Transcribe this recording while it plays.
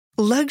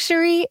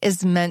Luxury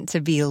is meant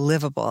to be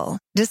livable.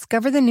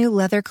 Discover the new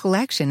leather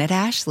collection at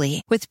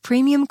Ashley with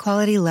premium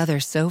quality leather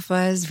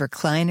sofas,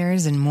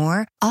 recliners, and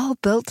more, all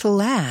built to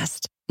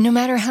last. No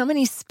matter how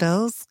many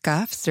spills,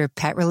 scuffs, or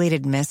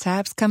pet-related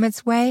mishaps come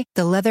its way,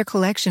 the leather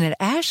collection at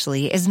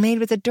Ashley is made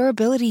with the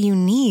durability you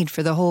need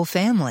for the whole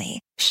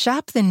family.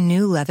 Shop the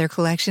new leather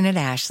collection at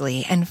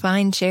Ashley and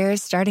find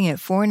chairs starting at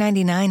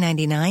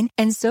 $499.99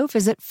 and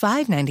sofas at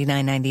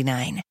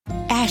 $599.99.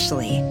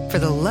 Ashley, for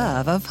the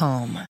love of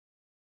home.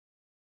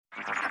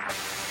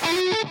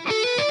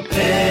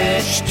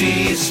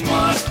 HT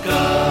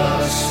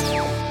Smartcast.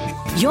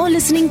 You're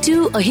listening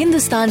to a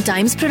Hindustan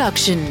Times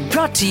production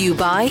brought to you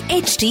by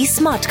HT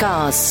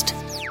Smartcast.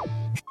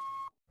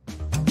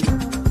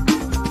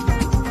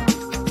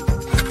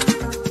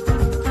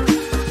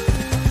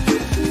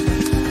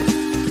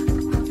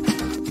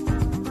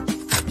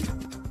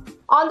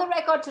 On the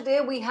record today,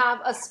 we have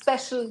a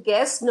special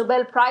guest,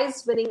 Nobel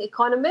Prize-winning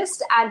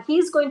economist, and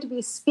he's going to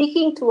be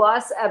speaking to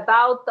us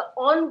about the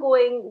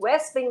ongoing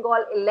West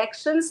Bengal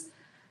elections.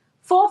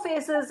 4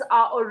 phases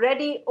are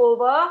already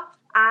over,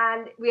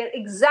 and we are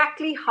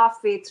exactly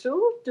halfway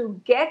through.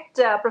 To get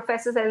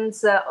Professor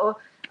Sen's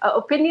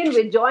opinion,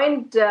 we're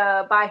joined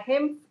by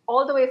him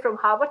all the way from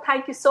Harvard.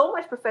 Thank you so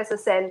much, Professor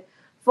Sen,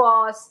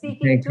 for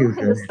speaking to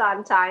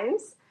Hindustan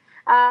Times.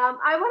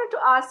 I wanted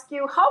to ask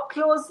you, how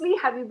closely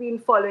have you been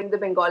following the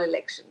Bengal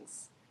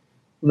elections?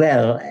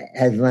 Well,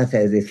 as much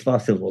as is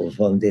possible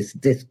from this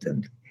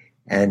distance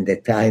and the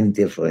time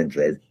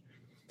differences,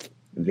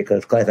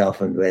 because quite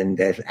often when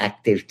there's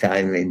active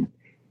time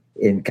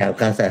in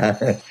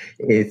Calcutta,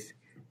 it's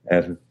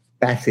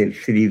passive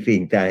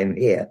sleeping time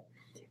here.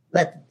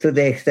 But to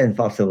the extent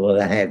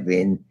possible, I have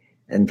been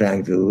and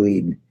trying to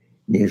read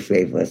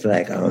newspapers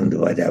like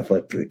Andhra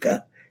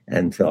Patrika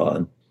and so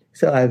on.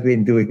 So I've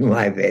been doing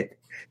my bit.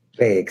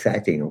 Very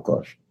exciting, of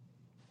course.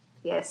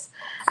 Yes.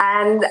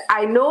 And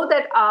I know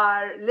that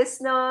our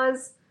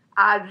listeners,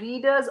 our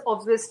readers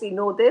obviously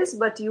know this,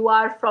 but you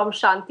are from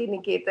Shanti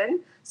Niketan.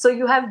 So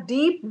you have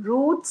deep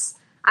roots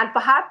and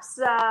perhaps,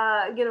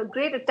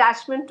 great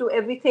attachment to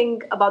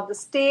everything about the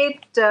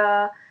state.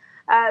 So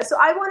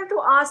I wanted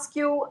to ask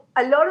you,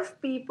 a lot of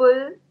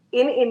people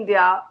in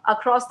India,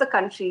 across the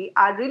country,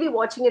 are really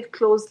watching it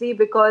closely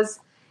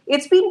because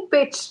it's been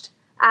pitched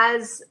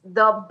as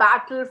the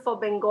battle for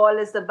Bengal,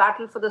 as the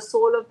battle for the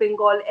soul of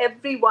Bengal.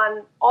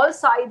 Everyone, all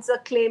sides are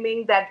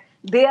claiming that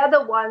they are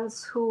the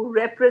ones who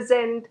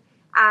represent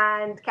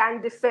and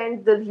can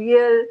defend the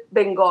real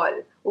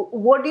Bengal.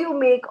 What do you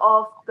make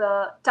of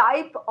the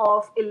type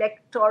of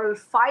electoral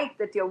fight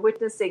that you're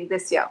witnessing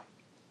this year?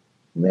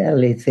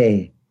 Well, it's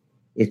an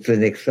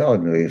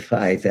extraordinary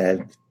fight.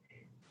 I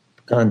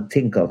can't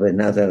think of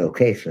another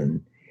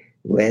occasion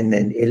when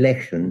an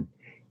election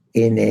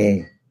in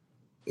a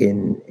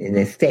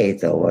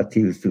state, or what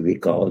used to be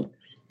called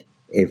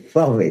a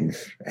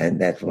province, and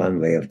that's one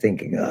way of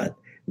thinking about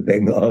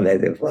Bengal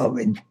as a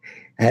province,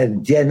 has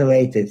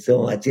generated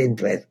so much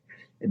interest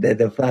that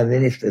the Prime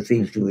Minister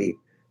seems to be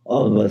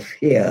almost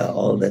here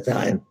all the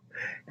time.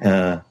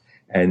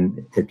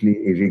 And at least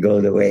if he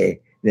goes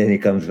away, then he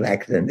comes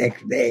back the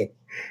next day.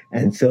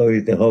 And so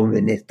is the Home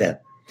Minister.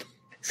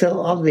 So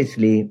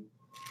obviously,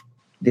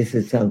 this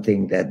is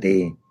something that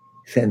the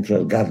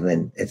central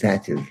government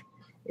attaches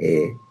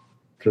a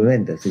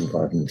tremendous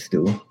importance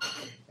to,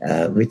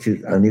 which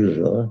is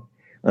unusual.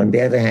 On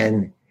the other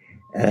hand,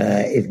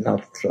 it's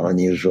not so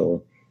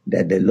unusual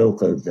that the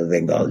locals, the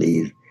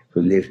Bengalis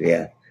who live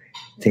here,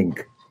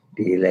 think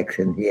the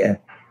election here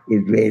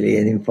is really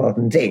an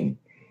important thing.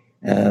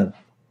 But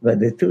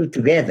the two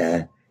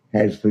together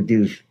has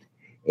produced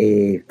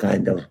a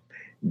kind of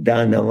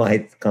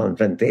dynamite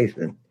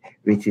confrontation,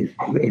 which is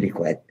really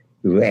quite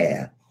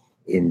rare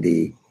in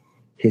the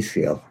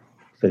history of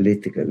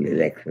political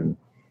election.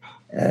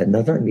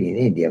 Not only in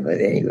India, but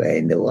anywhere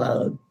in the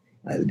world,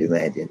 I would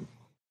imagine.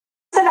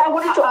 Sir, I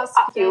wanted to ask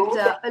you,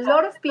 a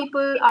lot of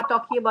people are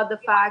talking about the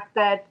fact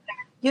that,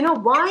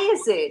 why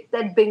is it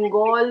that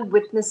Bengal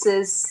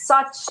witnesses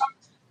such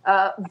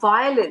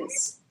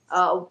violence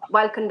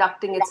while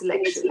conducting its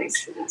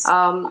elections?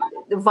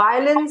 The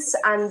violence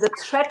and the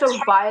threat of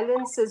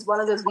violence is one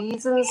of the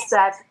reasons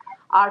that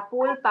our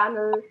poll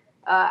panel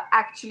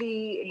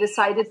actually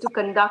decided to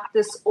conduct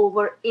this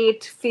over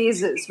 8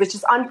 phases, which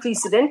is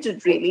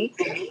unprecedented, really.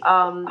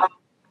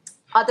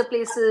 Other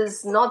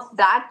places, not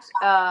that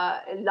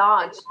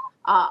large,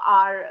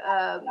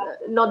 are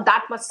not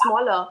that much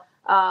smaller.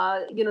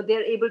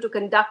 They're able to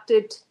conduct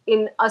it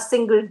in a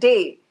single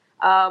day.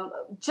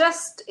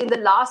 Just in the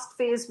last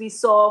phase, we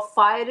saw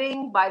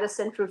firing by the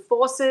central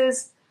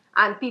forces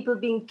and people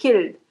being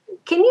killed.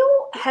 Can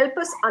you help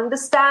us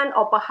understand,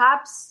 or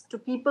perhaps to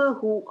people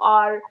who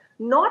are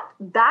not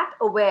that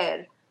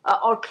aware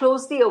or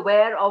closely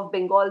aware of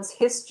Bengal's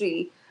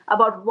history,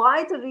 about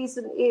why the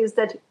reason is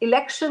that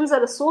elections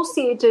are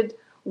associated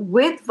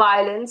with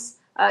violence,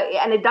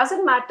 and it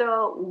doesn't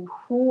matter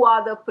who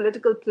are the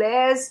political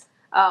players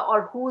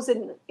or who's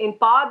in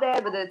power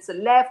there, whether it's the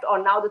left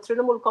or now the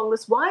Trinamool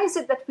Congress. Why is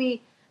it that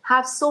we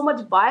have so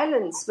much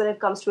violence when it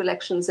comes to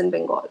elections in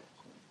Bengal?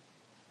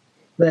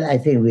 Well, I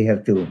think we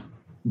have to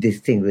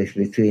distinguish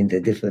between the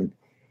different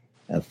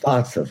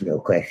parts of your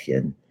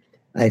question.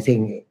 I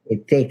think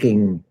it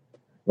taking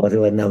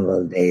whatever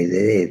number of days it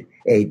is,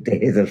 8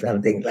 days or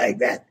something like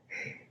that,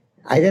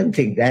 I don't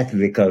think that's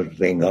because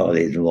Bengal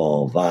is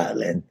more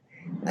violent.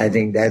 I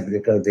think that's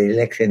because the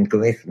Election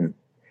Commission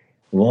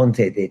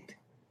wanted it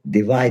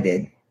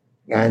divided,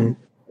 and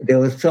there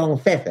was strong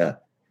pressure.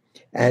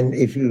 And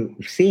if you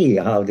see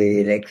how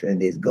the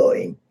election is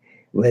going,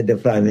 where the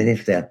Prime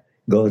Minister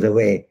goes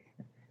away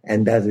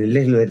and does a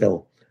little bit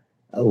of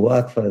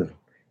work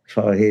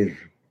for his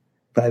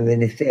prime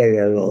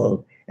ministerial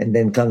role, and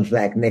then comes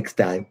back next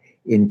time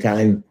in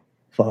time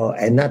for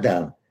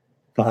another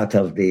part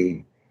of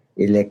the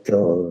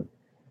electoral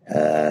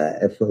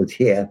approach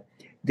here.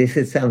 This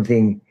is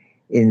something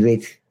in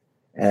which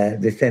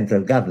the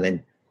central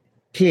government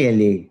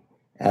clearly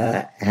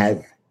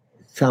has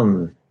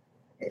some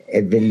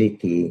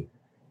ability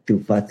to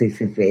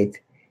participate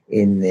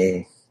in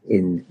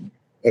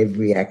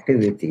every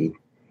activity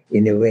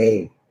in a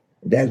way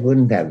that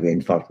wouldn't have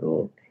been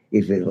possible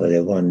if it was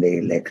a one-day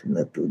election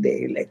or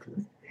two-day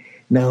election.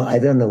 Now, I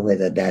don't know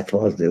whether that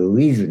was the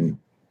reason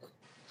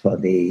for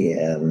the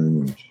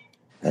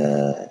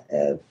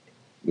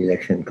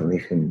Election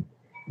Commission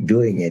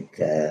doing it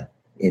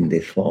in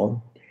this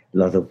form. A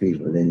lot of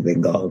people in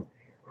Bengal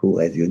who,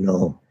 as you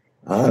know,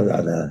 are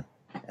rather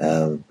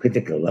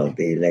critical of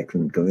the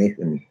Election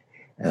Commission,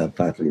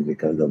 partly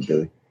because of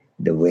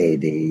the way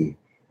the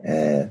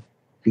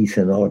peace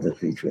and order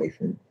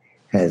situation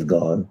has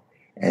gone,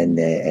 and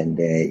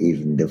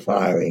even the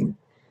firing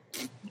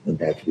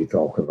that we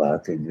talk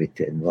about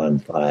in one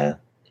fire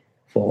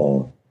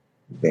for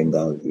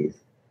Bengalis,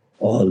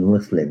 all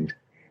Muslims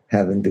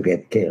having to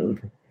get killed.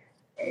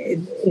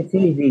 It's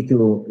easy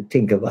to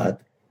think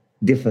about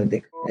different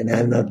things, and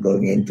I'm not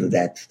going into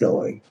that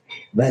story.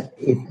 But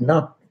it's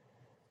not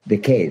the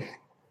case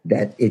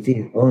that it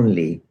is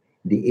only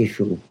the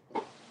issue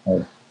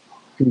of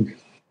peace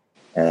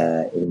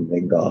in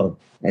Bengal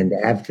and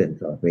the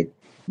absence of it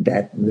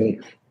that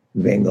makes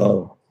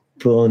Bengal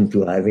prone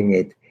to having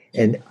it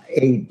an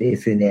 8-day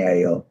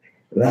scenario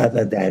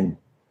rather than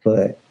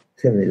for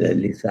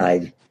similarly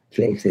sized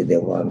places a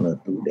 1 or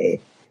 2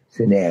 day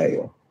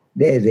scenario.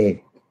 There's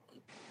a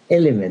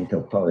element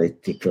of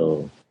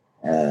political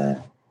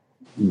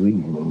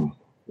reasoning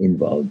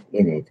involved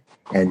in it,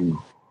 and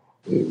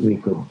we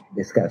could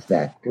discuss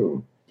that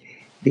too.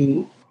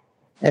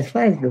 As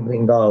far as the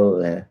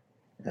Bengal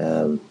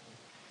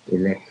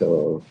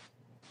electoral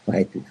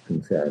fight is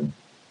concerned,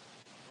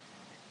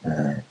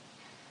 I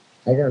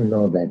don't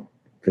know that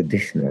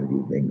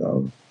traditionally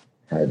Bengal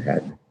has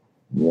had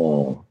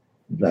more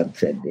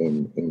bloodshed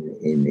in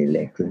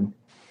elections.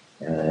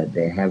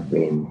 There have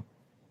been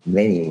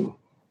many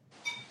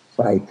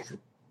fights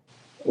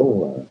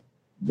over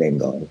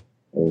Bengal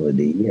over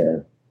the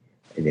years.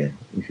 You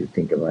should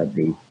think about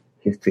the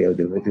history of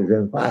the British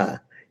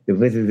Empire. The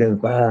British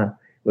Empire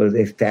was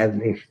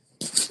established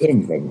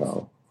in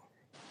Bengal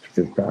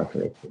to start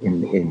with, with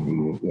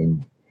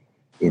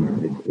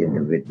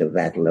the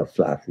Battle of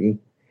Plassey.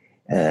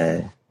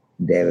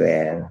 There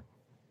were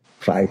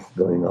fights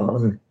going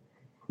on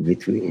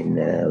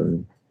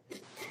between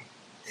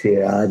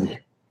Siraj,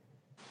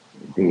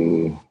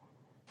 the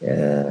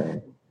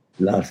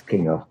last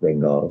king of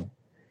Bengal,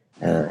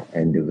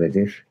 and the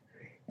British.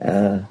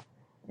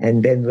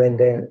 And then when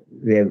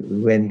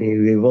the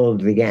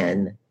revolt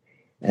began,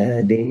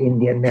 the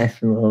Indian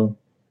national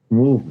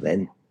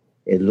movement,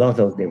 a lot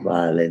of the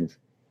violence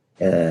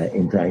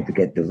in trying to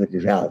get the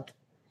British out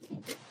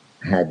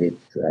had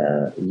its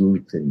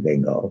roots in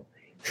Bengal.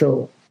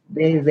 So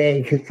there's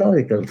a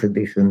historical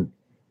tradition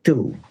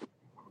too.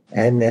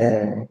 And,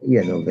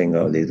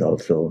 Bengal is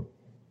also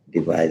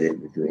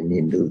divided between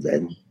Hindus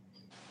and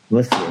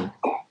Muslims.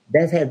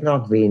 That has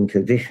not been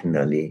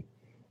traditionally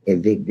a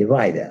big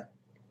divider.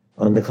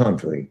 On the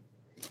contrary,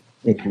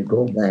 if you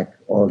go back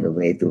all the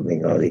way to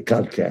Bengali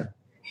culture,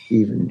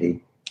 even the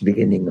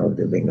beginning of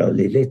the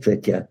Bengali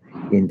literature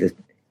in the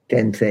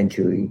 10th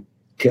century,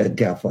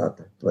 Jaffa,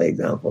 for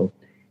example,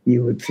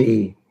 you would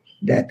see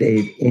that there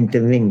is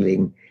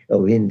intermingling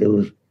of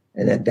Hindus,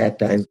 and at that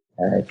time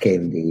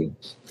came the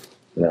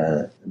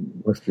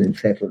Muslim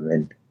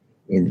settlement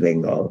in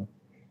Bengal.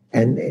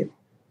 And the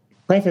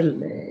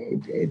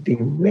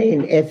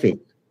main epic,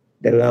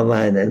 the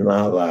Ramayana and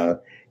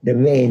Mahabharata, the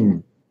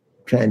main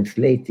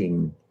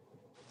translating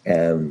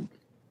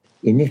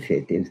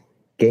initiatives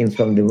came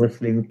from the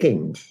Muslim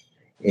kings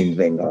in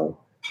Bengal,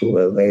 who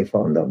were very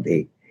fond of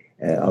the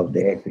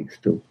epics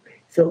too.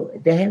 So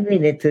there has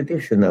been a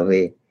tradition of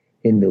a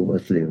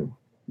Hindu-Muslim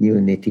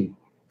unity.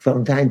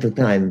 From time to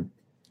time,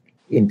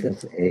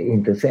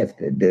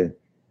 intercepted. The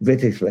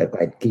British were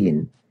quite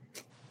keen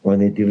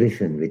on a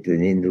division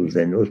between Hindus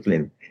and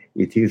Muslims.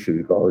 It used to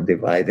be called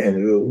divide and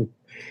rule.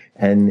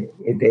 And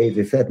there is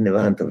a certain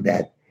amount of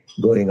that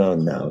going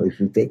on now. If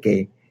you take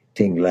a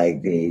thing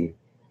like the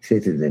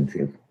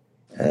citizenship,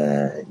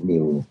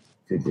 new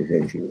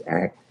Citizenship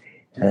Act,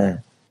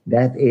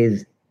 that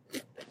is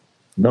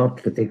not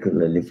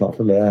particularly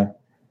popular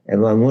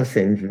among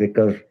Muslims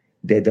because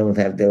they don't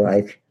have the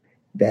rights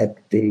that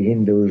the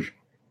Hindus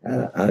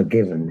are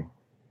given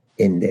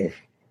in this.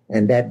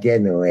 And that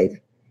generates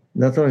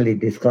not only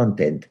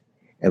discontent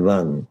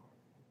among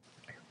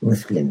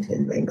Muslims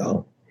in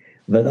Bengal,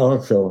 but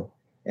also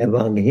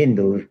among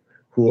Hindus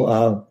who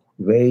are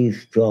very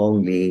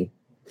strongly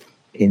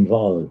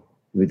involved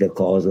with the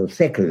cause of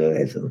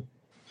secularism.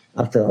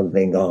 After all,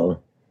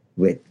 Bengal,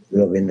 with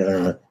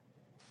Rabindranath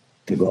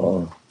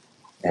Tagore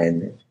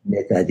and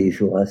Netaji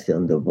Subhash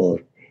Chandra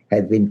Bose,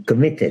 had been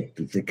committed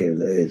to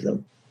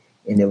secularism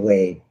in a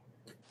way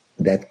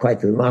that's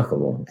quite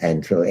remarkable.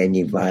 And so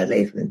any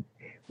violation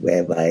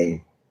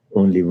whereby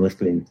only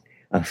Muslims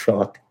are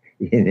shot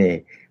in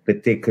a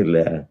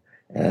particular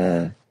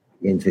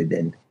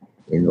incident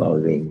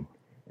involving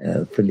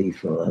police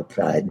from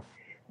outside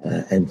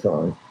and so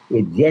on,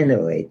 it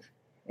generates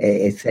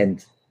a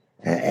sense,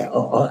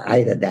 or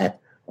either that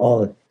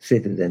or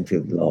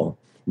citizenship law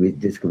which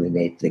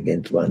discriminates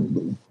against one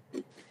group,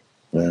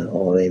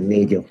 or a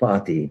major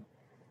party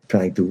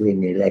trying to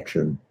win an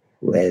election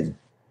where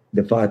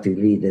the party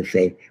leaders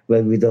say,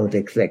 well, we don't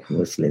expect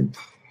Muslims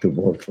to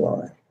vote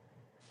for us.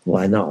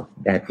 Why not?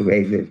 That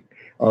raises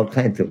all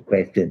kinds of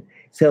questions.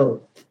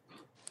 So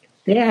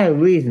there are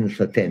reasons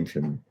for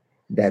tension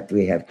that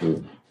we have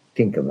to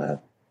think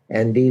about.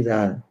 And these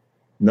are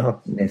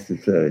not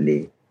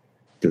necessarily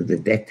to the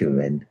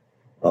detriment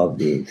of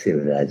the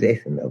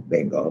civilization of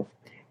Bengal,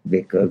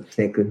 because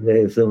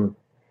secularism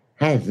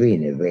has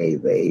been a very,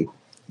 very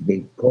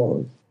big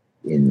cause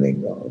in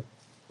Bengal.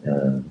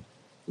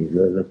 If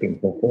you're looking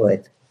for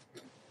poets,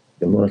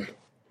 the most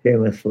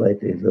famous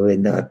poet is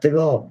Rabindranath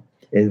Tagore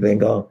in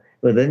Bengal.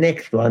 But the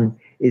next one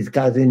is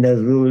Qazi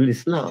Nazrul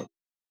Islam.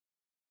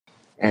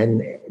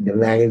 And the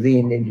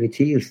magazine in which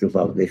he used to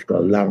publish,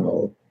 called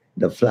Lango,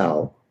 the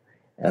flower,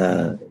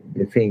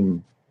 the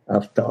thing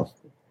up top,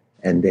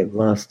 and the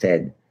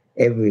masthead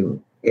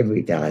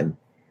every time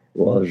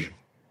was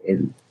a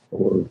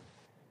old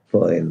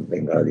poem,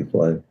 Bengali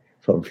poem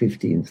from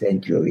 15th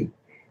century,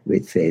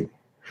 which said,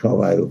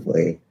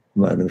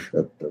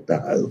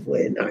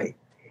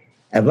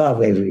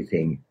 above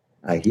everything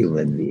are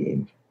human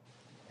beings,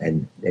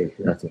 and there's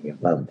nothing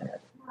above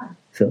that.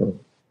 So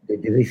the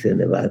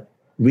division about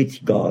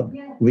which God,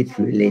 which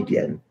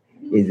religion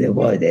is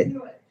avoided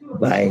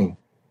by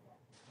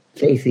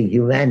placing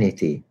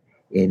humanity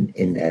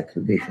in that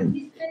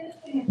tradition.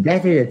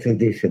 That is a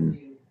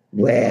tradition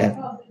where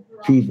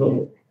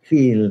people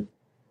feel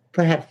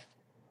perhaps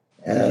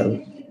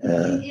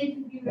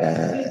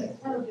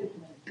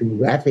too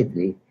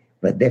rapidly,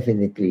 but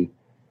definitely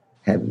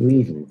have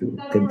reason to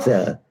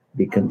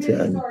be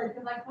concerned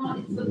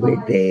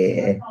with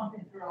the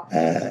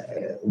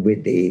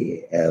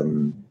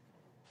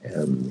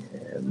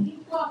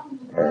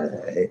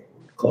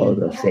cause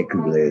of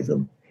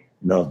secularism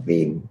not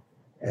being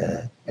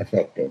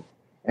affected.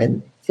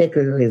 And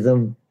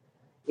secularism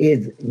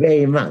is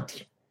very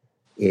much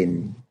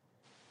on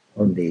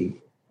the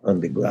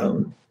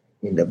ground,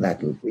 in the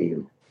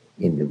battlefield,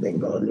 in the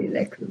Bengal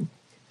election.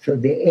 So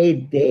the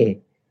 8-day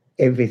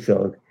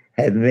episode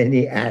has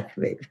many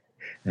aspects,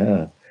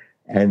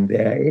 and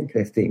they are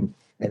interesting.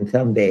 And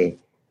someday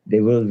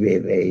there will be a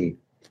very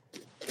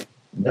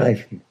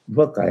nice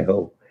book, I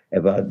hope,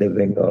 about the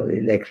Bengal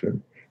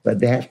election. But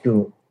they have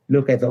to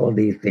look at all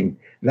these things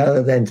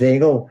rather than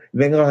saying, oh,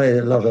 Bengal has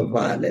a lot of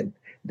violence,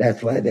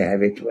 that's why they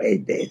have it for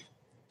 8 days.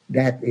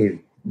 That is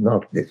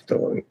not the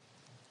story.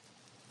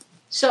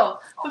 Sure.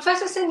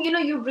 Professor Sen,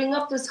 you bring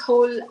up this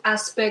whole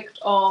aspect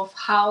of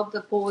how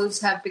the polls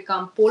have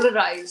become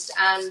polarized,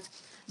 and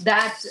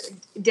that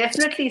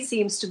definitely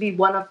seems to be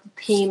one of the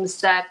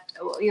themes that,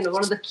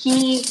 one of the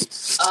key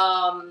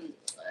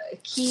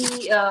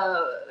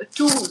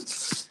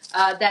tools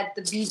that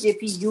the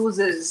BJP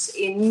uses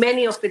in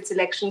many of its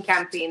election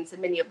campaigns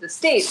in many of the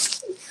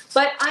states.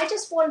 But I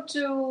just want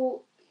to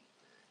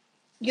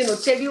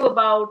tell you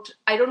about,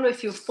 I don't know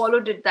if you've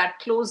followed it that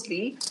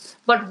closely,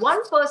 but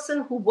one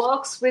person who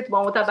works with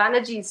Mamata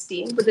Banerjee's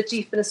team, with the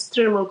Chief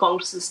Minister Trinamool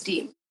Congress's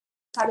team,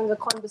 having a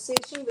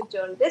conversation with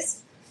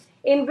journalists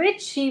in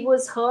which he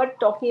was heard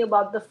talking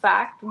about the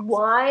fact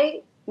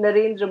why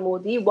Narendra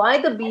Modi, why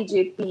the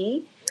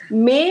BJP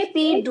may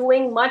be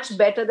doing much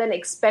better than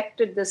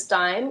expected this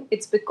time.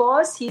 It's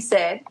because he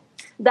said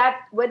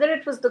that whether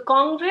it was the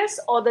Congress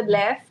or the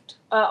left,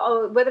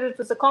 or whether it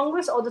was the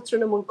Congress or the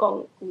Trinamool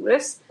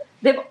Congress,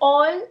 they've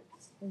all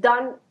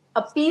done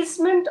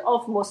appeasement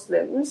of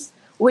Muslims,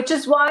 which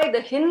is why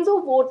the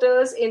Hindu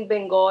voters in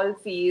Bengal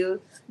feel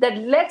that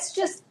let's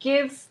just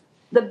give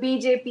the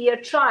BJP a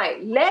try.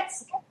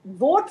 Let's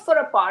vote for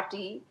a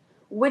party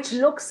which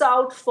looks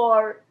out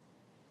for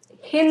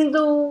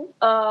Hindu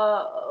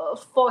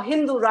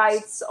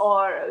rights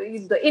or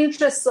the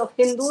interests of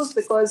Hindus,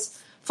 because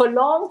for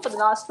the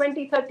last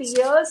 20, 30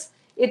 years,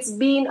 it's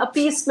been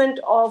appeasement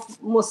of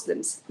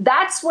Muslims.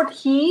 That's what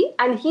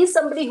he's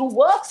somebody who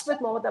works with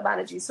Mamata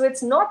Banerjee. So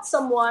it's not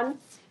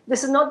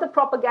this is not the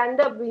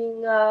propaganda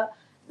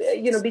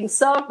being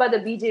served by the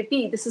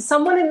BJP. This is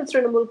someone in the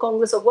Trinamool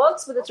Congress or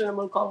works with the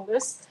Trinamool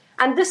Congress.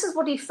 And this is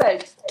what he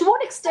felt. To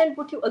what extent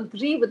would you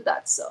agree with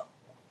that, sir?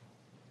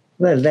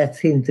 Well, that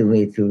seems to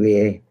me to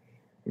be a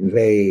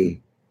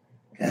very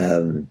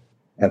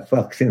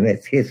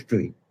approximate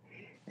history.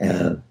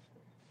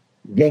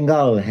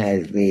 Bengal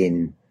has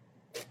been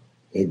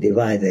a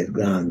divided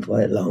ground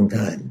for a long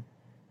time.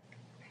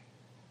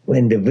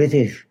 When the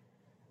British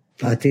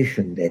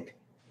partitioned it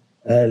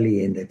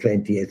early in the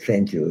 20th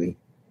century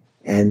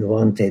and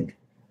wanted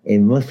a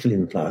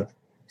Muslim part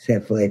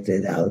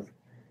separated out,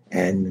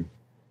 and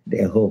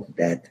they hoped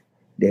that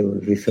there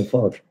would be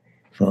support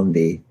from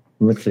the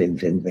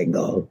Muslims in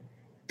Bengal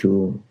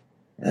to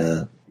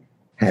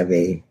have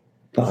a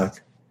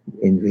part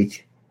in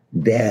which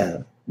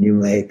their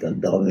numerical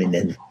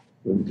dominance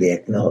would be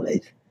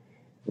acknowledged.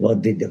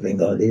 What did the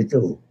Bengalis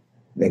do?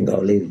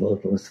 Bengalis,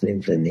 both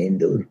Muslims and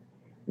Hindus,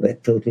 were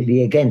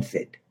totally against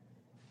it.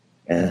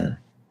 And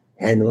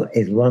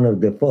it's one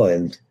of the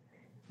poems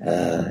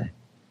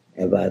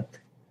about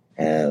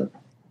the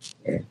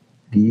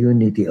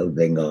unity of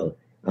Bengal,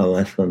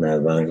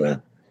 Amartya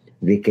Sen,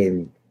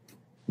 became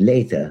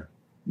later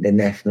the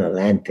national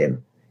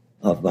anthem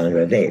of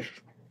Bangladesh.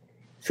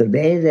 So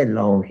there is a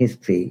long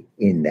history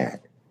in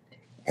that.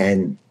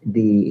 And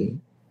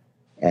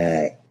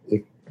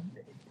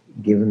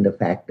given the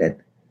fact that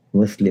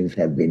Muslims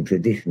have been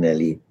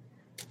traditionally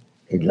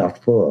a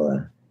lot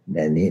poorer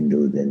than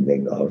Hindus in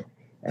Bengal,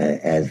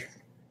 as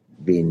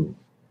been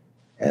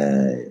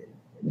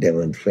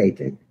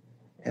demonstrated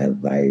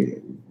by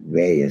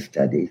various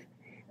studies,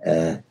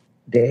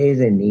 there is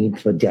a need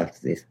for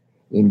justice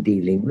in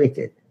dealing with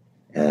it,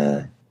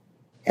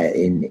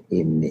 in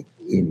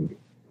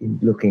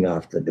looking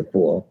after the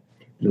poor,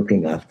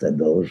 looking after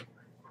those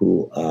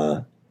who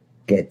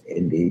get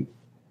in the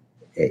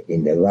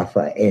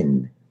rougher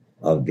end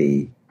of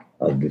the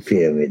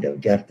pyramid of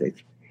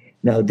justice.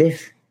 Now,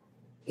 this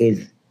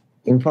is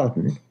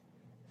important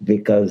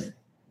because,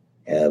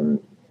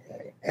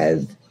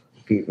 as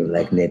people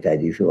like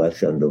Netaji Subhash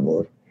Chandra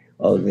Bose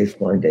always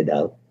pointed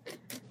out,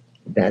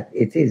 that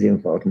it is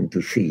important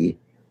to see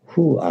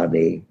who are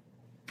the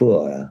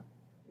poor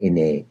in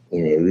a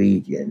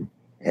region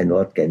and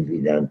what can be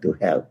done to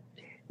help.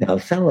 Now,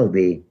 some of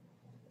the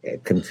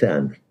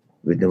concerns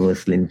with the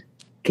Muslims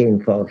came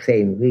for the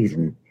same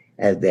reason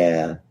as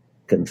there are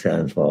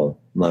concerns for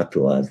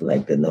Matuas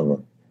like the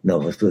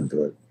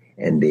Navasudras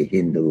and the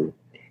Hindu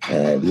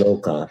low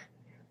caste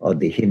or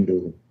the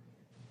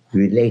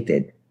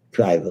Hindu-related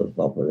tribal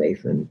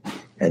population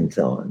and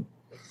so on.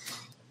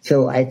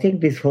 So I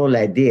think this whole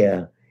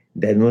idea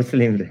that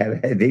Muslims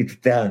have had its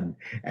turn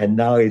and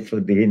now it's for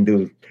the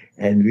Hindus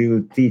and we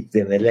will teach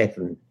them a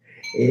lesson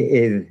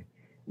is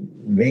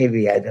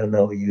maybe, I don't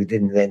know, you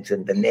didn't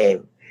mention the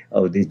name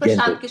of this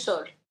gentleman.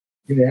 Kishore.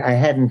 I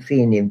hadn't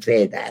seen him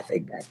say that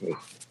exactly.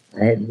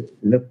 I had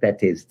looked at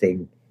his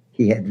thing.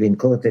 He had been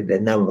quoted a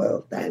number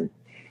of times.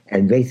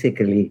 And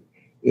basically,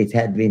 it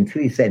had been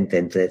 3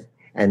 sentences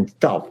and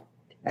stopped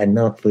and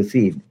not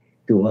proceed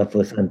to what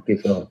Prashant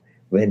Kishore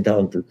went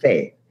on to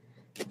say.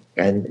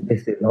 And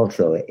this is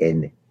also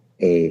in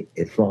a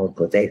small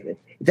quotation.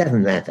 It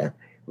doesn't matter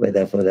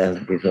whether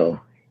Prashant Kishore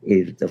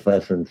is the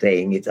person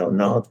saying it or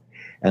not.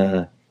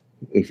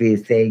 If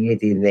he's saying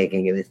it, he's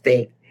making a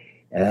mistake.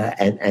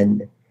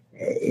 And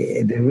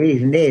the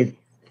reason is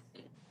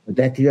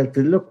that you have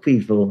to look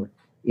people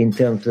in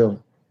terms of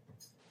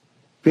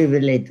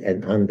privileged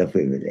and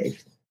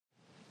underprivileged.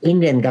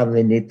 Indian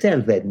government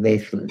itself had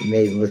made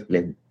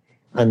Muslims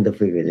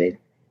underprivileged,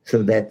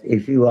 so that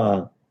if you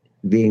are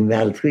being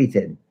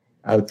maltreated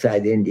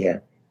outside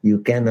India, you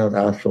cannot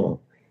ask for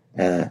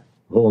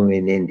home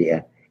in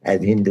India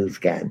as Hindus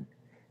can.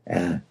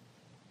 And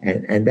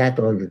that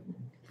was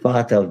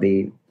part of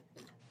the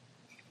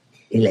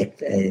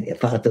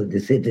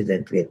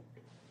citizenship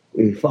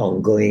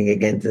reform going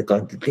against the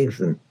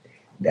constitution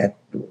that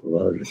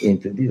was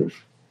introduced.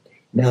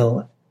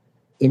 Now,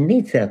 in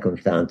these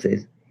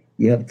circumstances,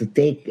 you have to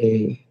take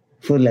a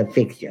fuller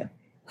picture.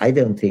 I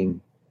don't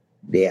think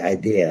the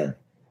idea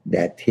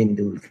that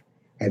Hindus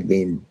have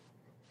been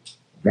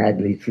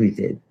badly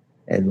treated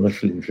and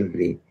Muslims should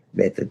be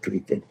better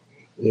treated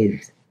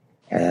is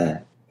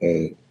a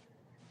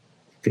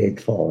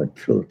straightforward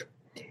truth.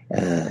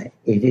 It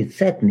is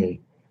certainly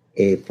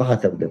a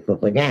part of the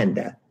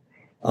propaganda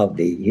of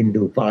the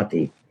Hindu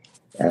party,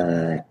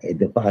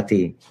 the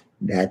party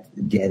that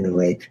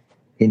generates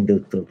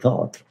Hindutva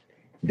thought,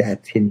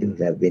 that Hindus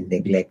have been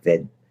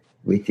neglected,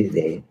 which is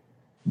a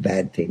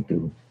bad thing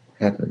to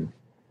happen.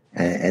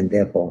 And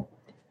therefore,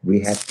 we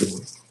have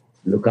to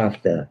look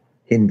after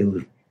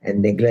Hindus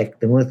and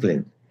neglect the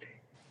Muslims.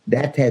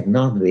 That has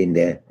not been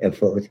the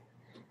approach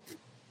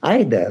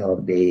either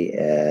of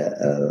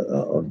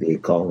the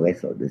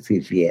Congress or the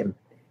CCM,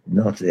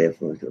 not the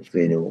approach of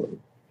Trinamool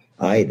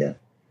either.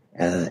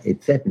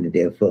 It's certainly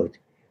the approach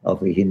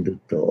of a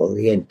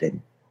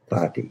Hindutva-oriented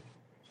party.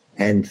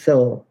 And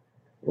so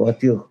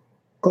what you're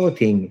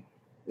quoting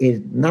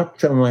is not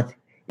so much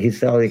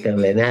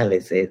historical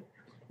analysis,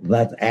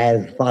 but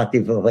as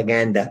party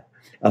propaganda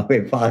of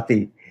a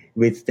party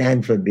which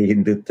stands for the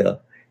Hindutva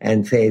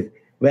and says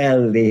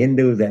well, the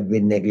Hindus have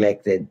been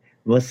neglected,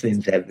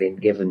 Muslims have been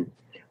given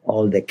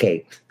all the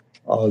cakes,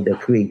 all the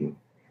cream,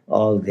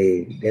 all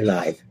the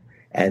delight,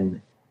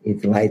 and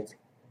it's right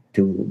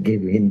to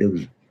give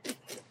Hindus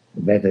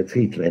better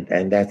treatment,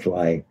 and that's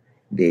why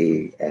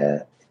the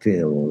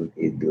Trinamool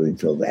is doing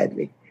so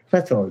badly.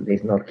 First of all,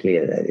 it's not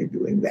clear that it's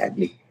doing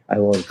badly. I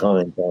won't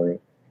comment on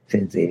it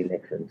since the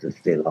elections are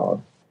still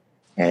on.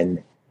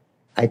 And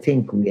I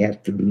think we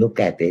have to look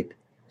at it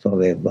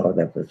from a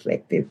broader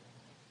perspective.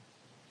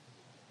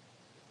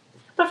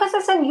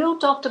 Professor Sen, when you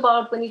talked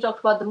about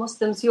the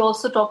Muslims, you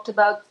also talked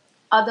about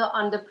other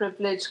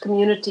underprivileged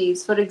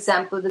communities, for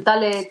example, the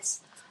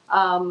Dalits,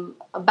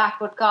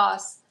 backward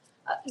castes.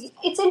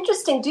 It's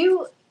interesting.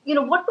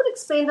 What would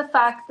explain the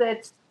fact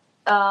that,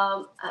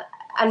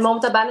 and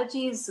Mamata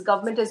Banerjee's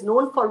government is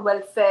known for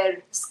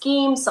welfare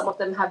schemes. Some of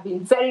them have been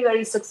very,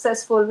 very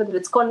successful, whether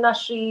it's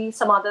Konyashri,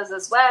 some others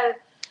as well.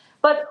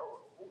 But,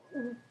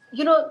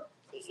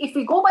 if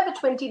we go by the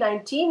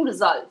 2019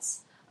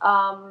 results,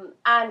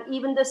 and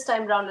even this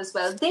time round as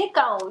well, they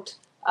count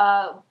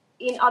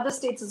in other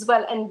states as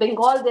well. And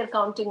Bengal, they're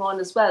counting on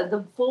as well.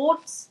 The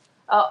votes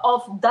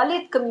of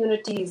Dalit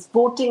communities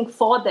voting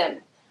for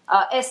them,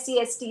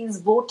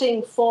 SC/STs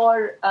voting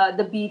for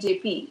the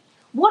BJP.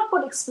 What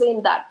would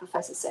explain that,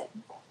 Professor Sen?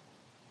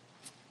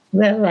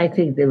 Well, I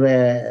think they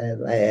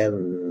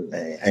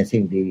were. I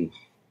think the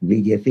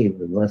BJP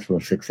was much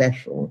more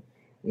successful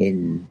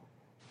in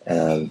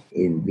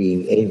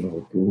being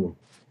able to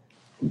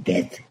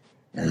get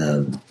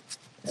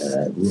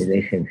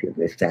relationship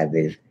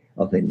established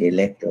of an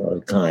electoral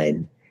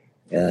kind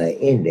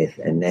in this,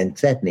 and then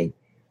certainly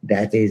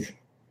that is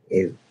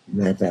a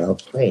matter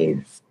of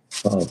praise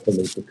for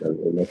political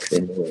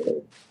election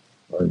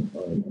on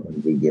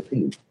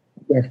BJP.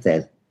 Just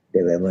as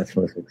they were much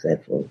more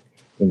successful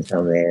in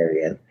some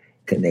areas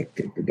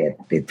connected to get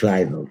the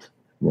tribals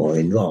more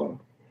involved.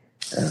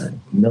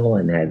 No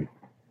one has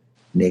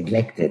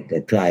neglected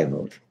the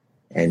tribals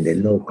and the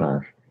low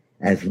caste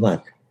as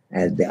much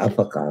as the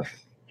upper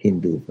caste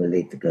Hindu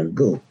political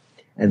group.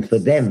 And for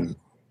them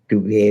to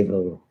be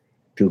able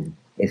to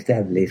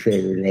establish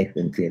a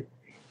relationship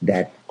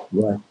that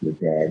works with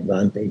their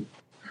advantage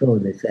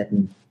shows a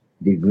certain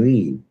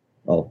degree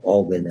of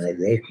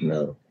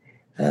organizational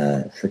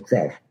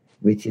success,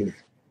 which is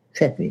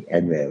certainly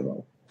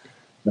admirable.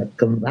 But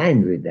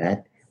combined with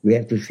that, we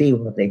have to see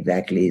what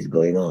exactly is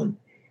going on.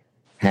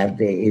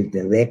 Is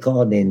the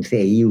record in,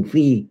 say, UP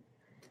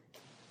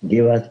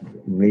give us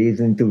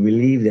reason to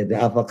believe that the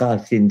upper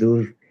caste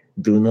Hindus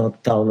do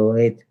not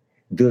tolerate,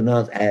 do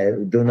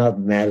not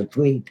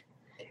maltreat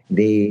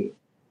the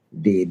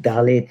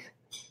Dalits,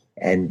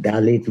 and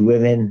Dalit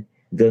women,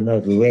 do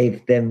not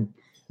rape them,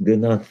 do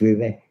not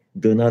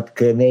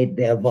cremate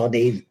their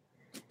bodies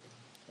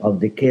of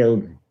the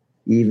killed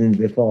even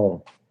before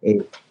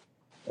a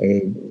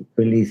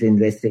police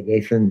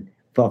investigation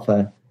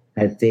proper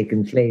has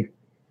taken place.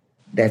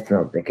 That's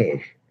not the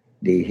case.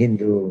 The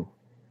Hindu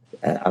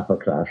upper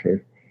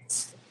classes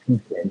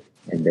treatment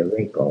and the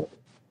record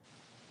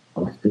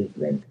of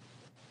treatment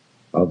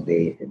of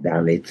the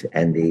Dalits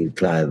and the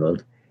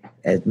tribals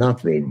has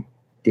not been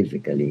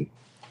typically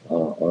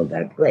all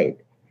that great.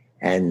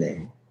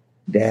 And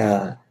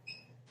there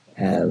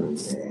are,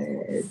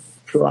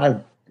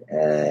 throughout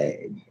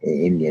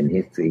Indian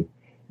history,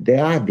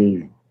 there are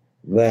these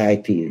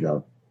varieties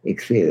of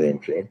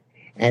experiences,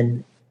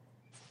 and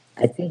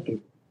I think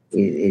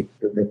it's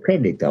to the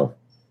credit of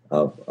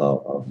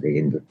the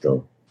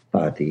Hindustan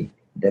party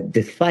that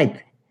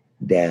despite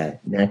their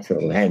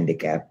natural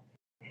handicap,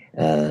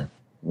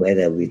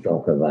 whether we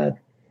talk about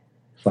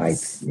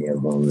fights near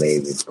Bombay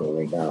with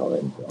Koregaon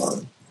and so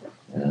on,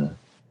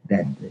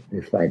 that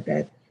despite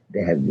that,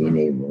 they have been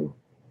able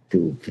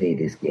to play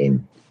this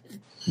game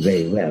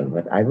very well.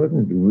 But I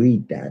wouldn't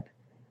read that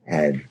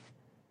as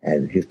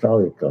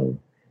historical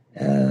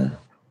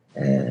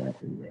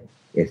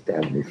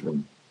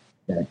establishment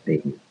that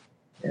the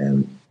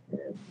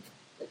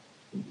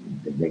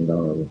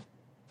Bengal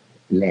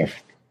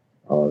left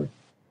or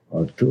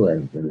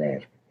towards the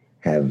left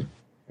have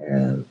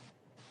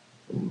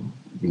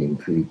been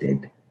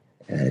treated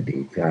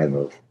the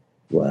tribals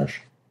worse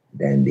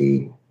than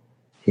the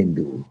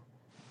Hindu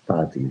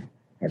parties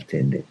have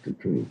tended to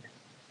treat.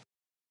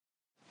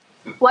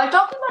 While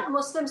talking about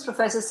Muslims,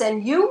 Professor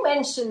Sen, you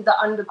mentioned the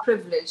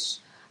underprivileged.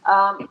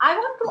 I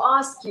want to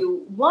ask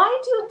you,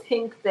 why do you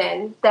think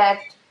then that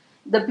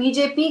the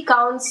BJP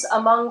counts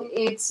among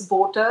its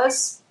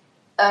voters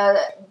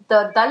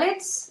the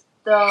Dalits,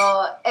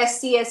 the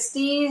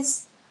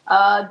SC/STs?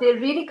 They're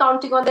really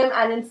counting on them.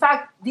 And in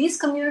fact, these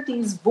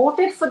communities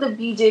voted for the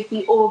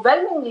BJP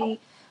overwhelmingly,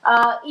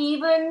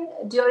 even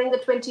during the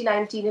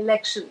 2019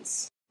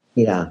 elections.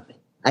 Yeah,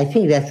 I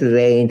think that's a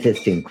very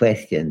interesting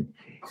question,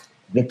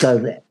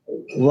 because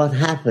what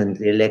happens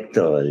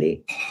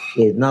electorally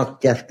is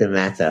not just a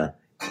matter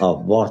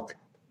of what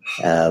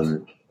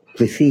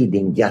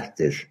preceding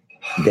justice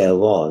there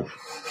was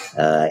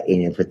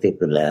in a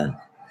particular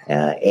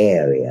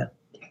area.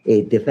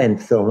 It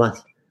depends so much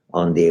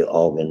on the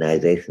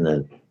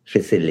organizational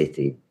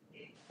facility.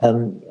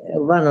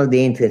 One of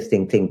the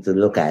interesting things to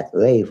look at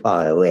very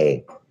far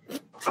away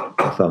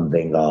from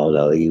Bengal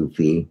or UP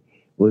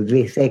would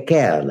be, say,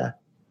 Kerala.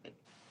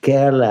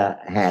 Kerala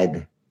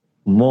had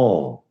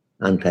more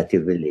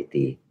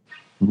untouchability,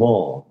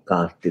 more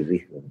caste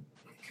division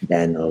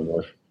than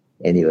almost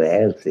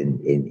anywhere else in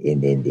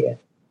India.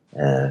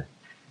 The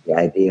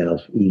idea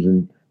of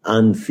even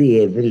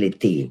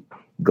unseeability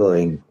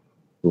going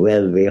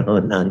well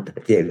beyond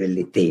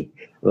untouchability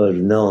was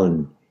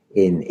known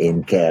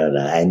in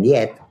Kerala. And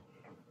yet,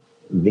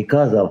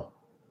 because of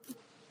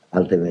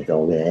ultimate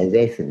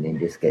organization, in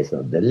this case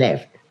of the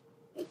left,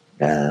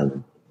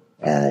 the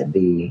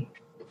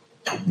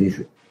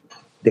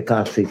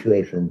caste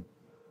situation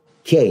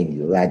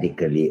changed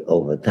radically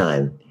over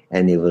time,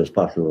 and it was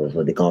possible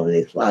for the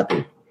Communist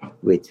Party,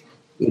 which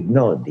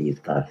ignored these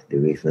caste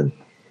divisions,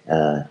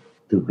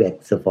 to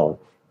get support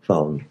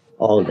from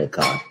all the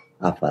castes,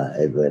 upper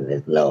as well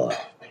as lower.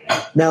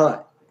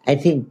 Now, I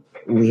think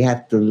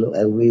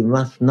we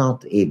must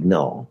not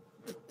ignore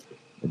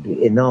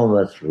the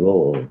enormous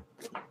role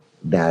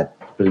that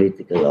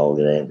political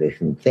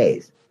organization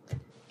plays.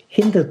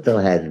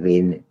 Hindutva has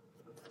been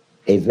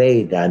a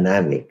very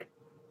dynamic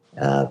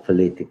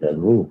political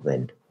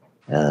movement.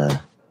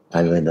 I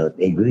may not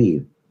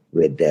agree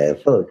with their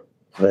approach,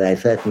 but I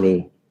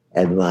certainly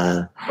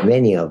admire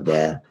many of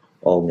their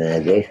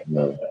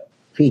organizational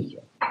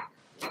features.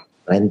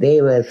 And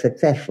they were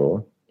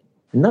successful,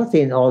 not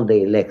in all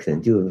the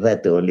elections. You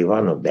referred to only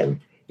one of them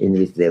in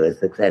which they were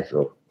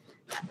successful.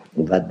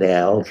 But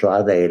there are also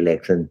other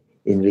elections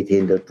in which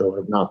Hindutva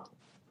was not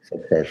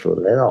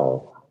successful at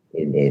all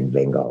in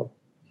Bengal.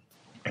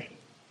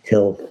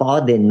 So for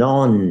the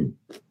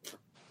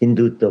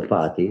non-Hindutva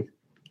parties,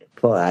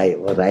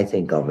 what I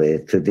think of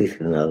as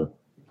traditional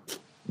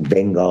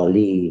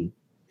Bengali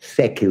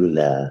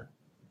secular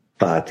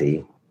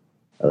party,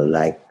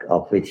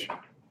 of which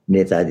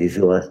Netaji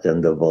Subhash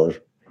Chandra Bose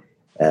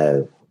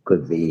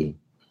could be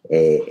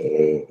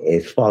a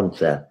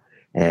sponsor,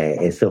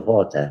 a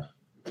supporter.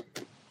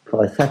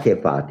 For such a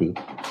party,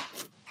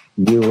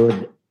 you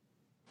would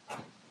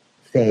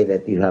say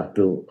that you have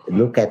to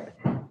look at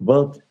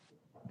both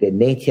the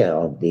nature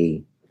of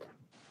the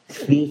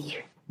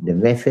speech, the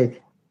message,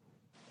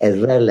 as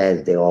well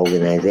as the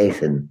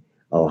organization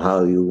of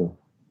how you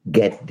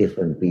get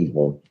different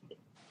people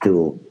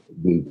to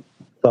be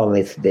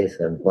promised this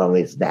and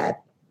promised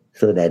that,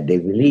 so that they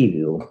believe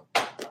you,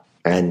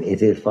 and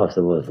it is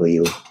possible for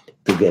you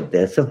to get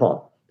their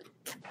support.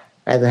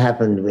 As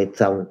happened with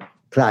some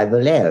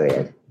tribal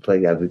areas. For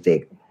example,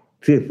 take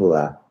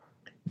Tripura,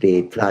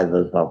 the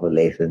tribal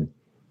population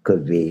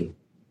could be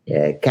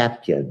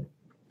captured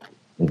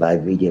by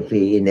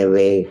BJP in a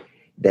way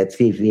that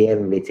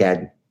CPM, which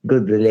had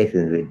good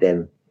relations with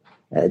them,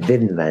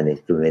 didn't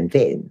manage to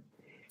maintain.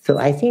 So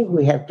I think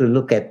we have to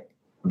look at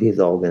this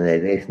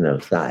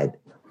organizational side.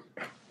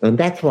 And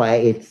that's why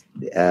it's,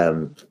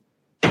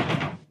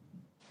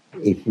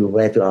 if you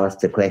were to ask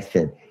the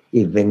question,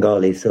 if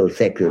Bengal is so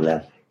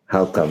secular,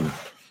 how come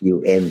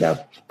you end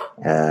up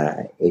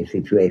a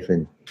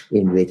situation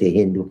in which a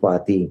Hindu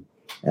party,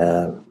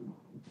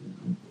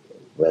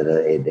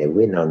 whether they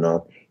win or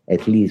not,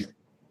 at least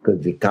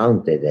could be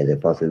counted as a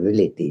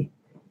possibility.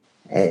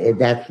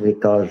 That's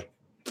because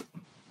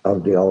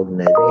of the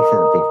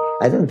organization thing.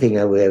 I don't think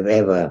I would have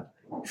ever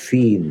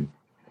seen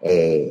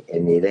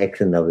an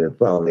election of a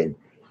province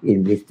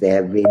in which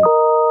there have been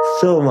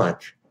so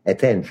much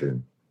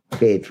attention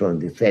paid from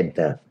the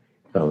center,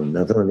 from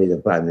not only the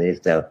Prime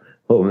Minister,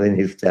 Home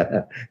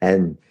Minister,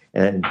 and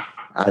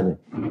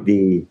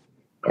the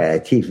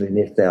Chief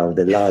Minister of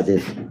the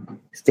largest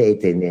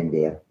state in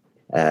India,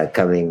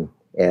 coming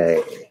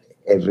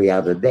every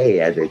other day,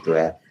 as it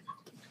were,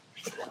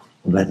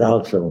 but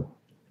also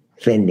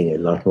spending a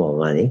lot more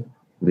money.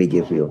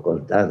 BJP, of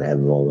course, does have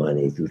more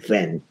money to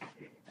spend,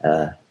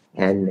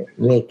 and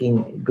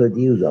making good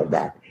use of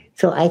that.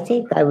 So I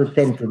think I would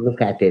tend to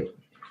look at it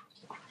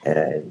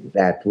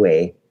that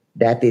way.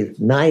 That is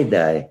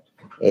neither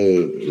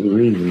a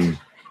reason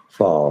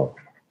for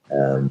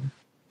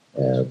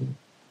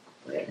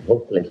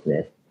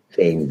hopelessness,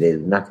 saying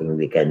there's nothing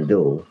we can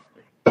do,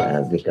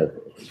 because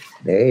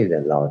there is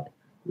a lot.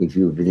 If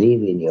you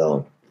believe in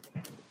your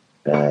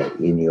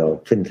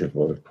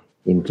principles,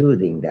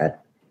 including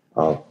that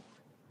of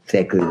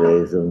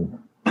secularism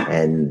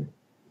and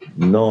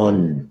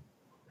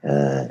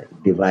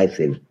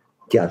non-divisive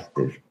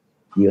justice,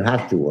 you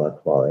have to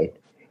work for it,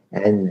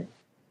 and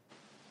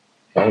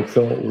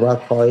also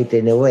work for it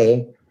in a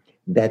way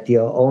that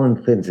your own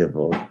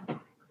principles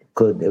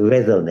could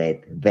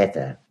resonate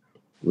better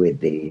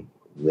with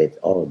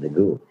all the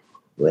groups,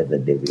 whether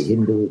they be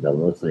Hindus or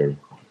Muslims,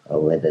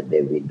 or whether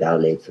they be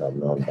Dalits or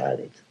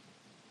non-Dalits.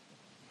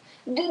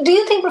 Do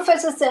you think,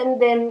 Professor Sen,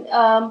 then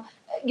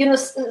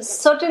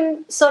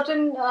certain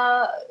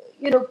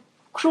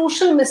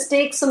crucial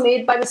mistakes are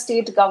made by the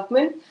state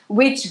government,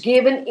 which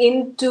given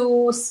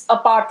into a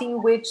party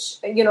which,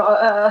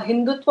 a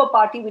Hindutva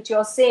party, which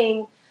you're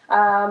saying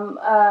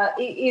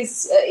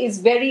is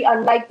very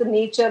unlike the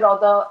nature or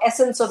the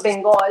essence of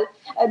Bengal.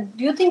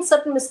 Do you think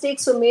certain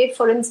mistakes were made?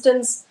 For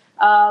instance,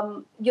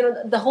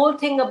 the whole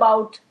thing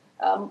about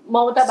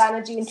Mamata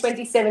Banerjee in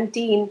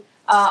 2017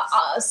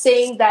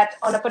 saying that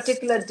on a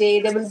particular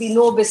day there will be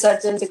no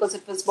Visarjan because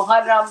it was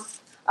Muharram.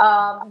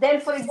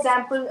 Then, for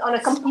example, on a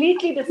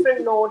completely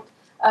different note,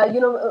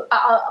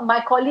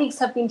 my colleagues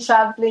have been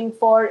traveling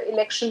for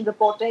election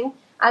reporting,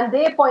 and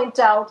they point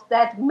out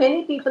that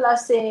many people are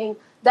saying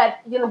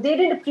that they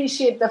didn't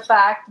appreciate the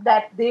fact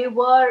that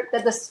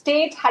the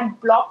state had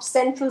blocked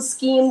central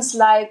schemes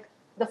like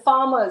the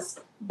farmers'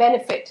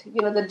 benefit,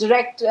 the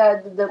direct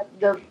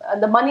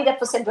the money that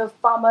was sent to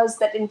farmers.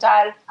 That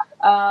entire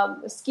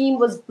scheme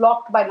was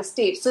blocked by the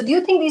state. So, do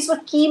you think these were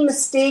key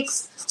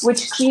mistakes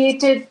which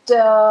created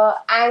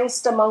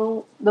angst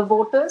among the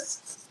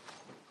voters?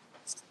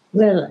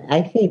 Well,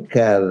 I think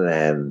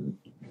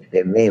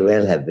there may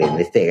well have been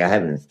mistakes. I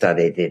haven't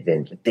studied it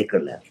in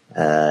particular.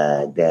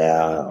 There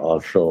are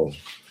also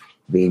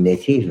been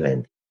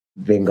achievements.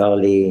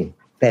 Bengali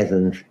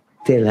peasants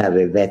still have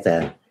a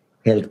better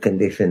health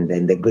condition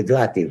than the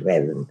Gujarati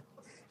peasant,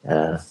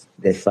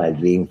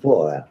 despite being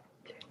poor.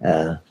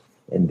 And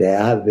there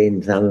have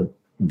been some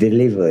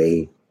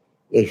delivery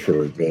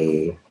issues.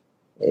 The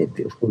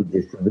food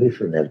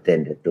distribution have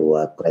tended to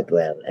work quite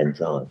well, and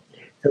so on.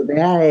 So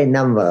there are a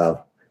number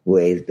of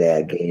ways there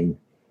are gains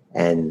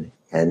and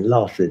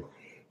losses.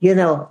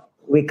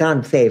 We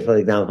can't say, for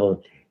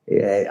example,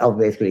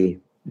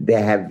 obviously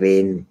there have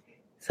been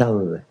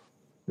some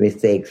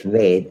mistakes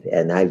made,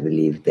 and I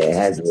believe there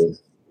has been,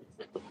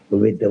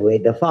 with the way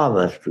the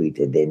farmers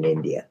treated in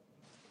India.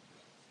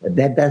 But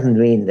that doesn't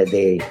mean that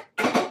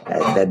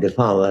that the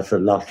farmers are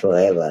lost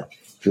forever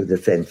to the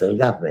central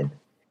government.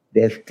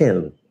 They've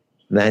still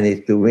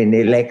managed to win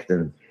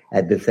elections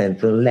at the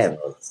central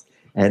level.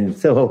 And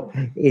so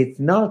it's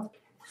not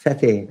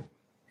such a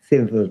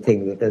simple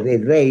thing, because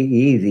it's very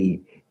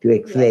easy to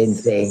explain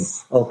saying,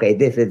 okay,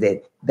 this is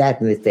it,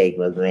 that mistake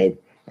was made,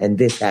 and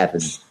this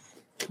happened.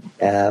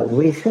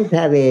 We should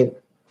have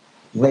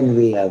when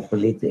we are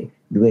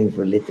doing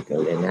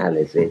political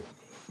analysis,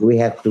 we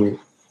have to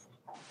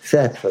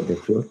search for the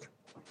truth,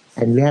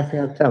 and we have to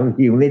have some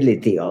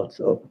humility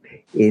also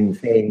in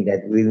saying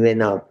that we may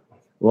not,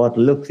 what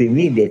looks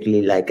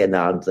immediately like an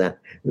answer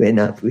may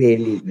not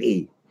really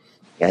be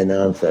an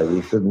answer.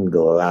 We shouldn't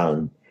go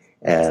around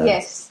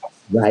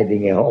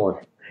riding a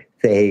horse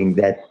saying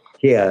that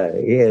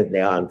here's the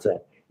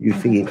answer. You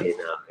see it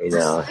in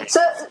our.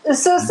 So,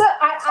 sir,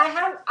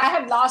 I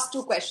have last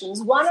two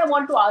questions. One, I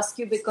want to ask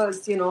you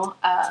because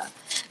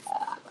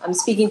I'm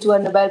speaking to a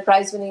Nobel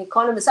Prize-winning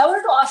economist. I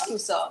wanted to ask you,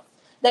 sir,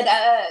 that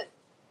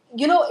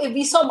if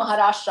we saw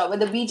Maharashtra where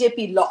the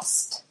BJP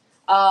lost,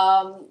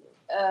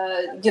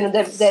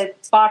 their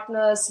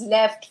partners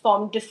left,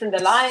 formed different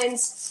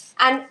alliance,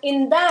 and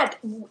in that,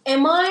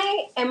 am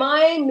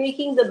I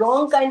making the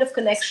wrong kind of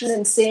connection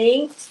in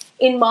saying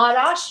in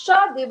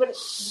Maharashtra they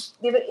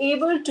were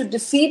able to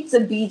defeat the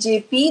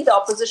BJP, the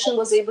opposition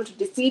was able to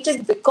defeat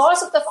it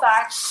because of the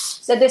fact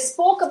that they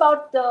spoke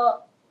about the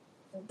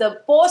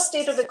poor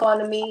state of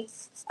economy,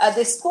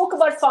 they spoke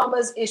about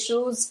farmers'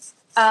 issues,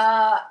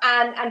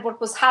 and what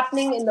was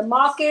happening in the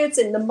markets,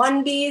 in the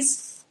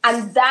mandis,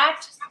 and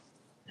that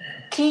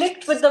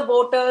clicked with the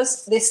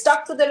voters. They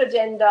stuck to their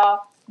agenda.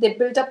 They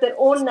built up their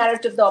own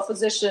narrative, the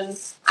opposition,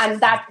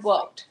 and that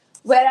worked.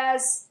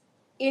 Whereas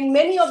in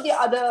many of the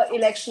other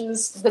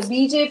elections, the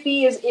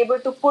BJP is able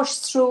to push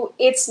through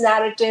its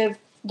narrative,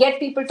 get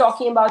people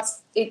talking about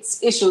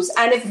its issues.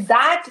 And if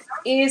that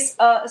is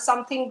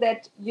something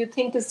that you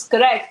think is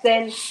correct,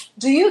 then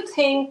do you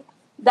think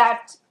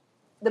that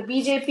the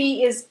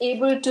BJP is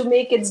able to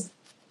make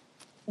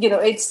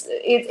it's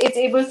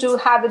able to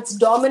have its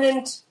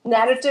dominant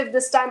narrative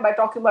this time by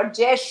talking about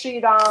Jai Shri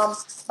Ram,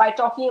 by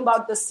talking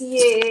about the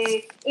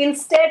CAA,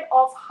 instead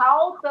of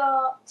how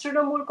the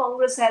Trinamool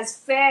Congress has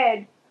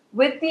fared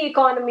with the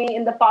economy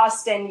in the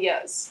past 10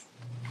 years?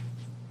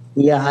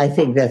 Yeah, I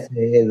think that's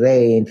a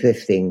very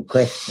interesting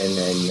question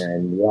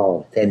and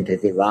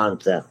tentative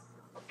answer.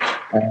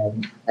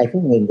 I think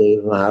in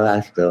the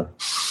Maharashtra,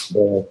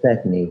 there was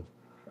certainly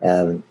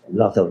a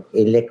lot of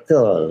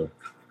electoral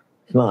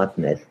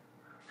smartness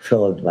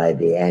showed by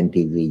the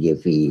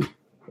anti-BJP,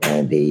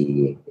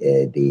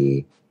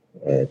 the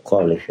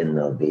coalition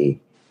of the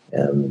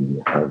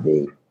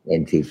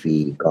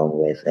NCP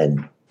Congress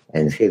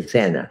and Shiv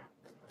Sena,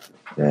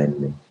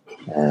 and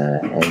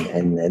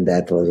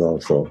that was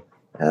also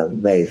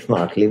very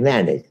smartly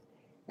managed.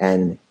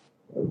 And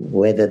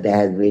whether there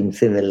has been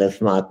similar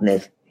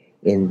smartness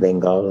in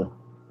Bengal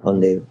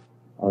on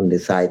the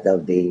side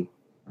of the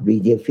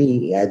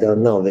BJP, I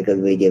don't know, because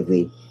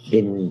BJP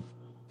didn't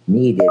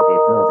need it.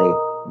 It's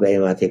not very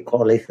much a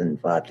coalition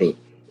party.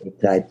 It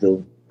tried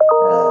to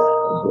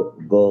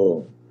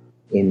go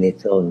in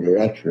its own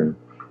direction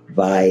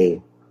by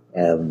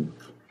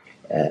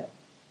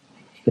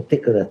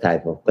particular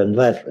type of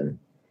conversion.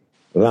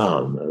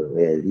 Ram,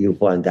 you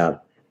point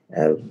out,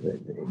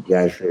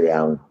 Jai Shri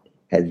Ram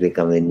has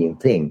become a new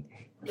thing.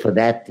 for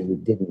that, you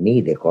didn't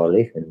need a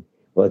coalition.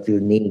 What you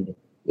need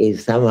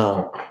is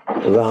somehow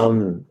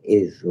Ram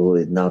who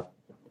is not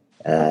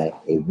a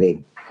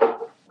big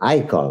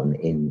icon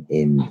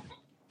in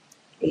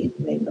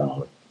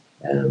Bengal,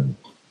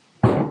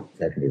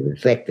 certainly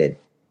reflected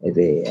as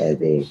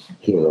a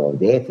hero of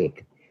the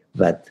epic,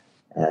 but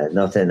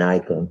not an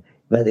icon.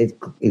 But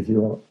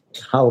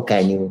how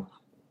can you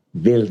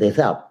build this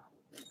up?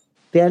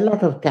 There are a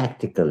lot of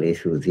tactical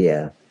issues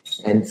here,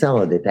 and some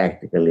of the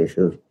tactical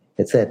issues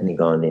have certainly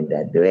gone in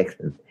that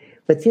direction.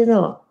 But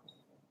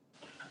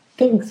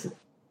things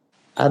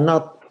are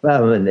not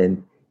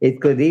permanent.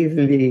 It could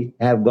easily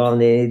have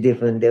gone in a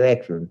different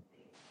direction.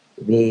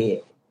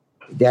 The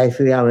Jai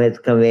Sri Ram has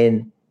come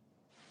in.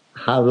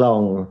 How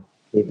long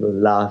it will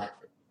last?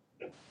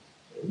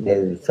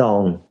 There's a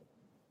song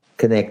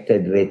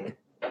connected with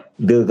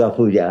Durga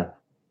Puja,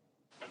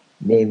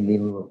 namely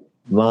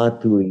Ma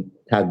Tui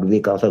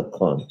Thakbi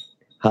Kotokkhon.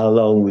 How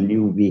long will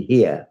you be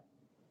here?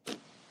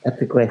 That's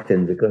the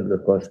question, because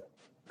of course,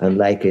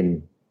 unlike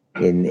in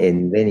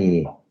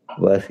many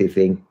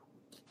worshipping,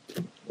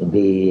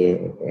 the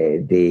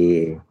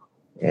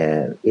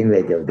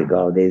image of the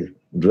god is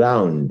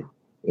drowned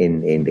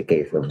in the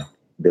case of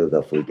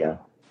Durga Puja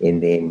in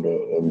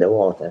the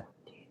water.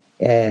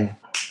 The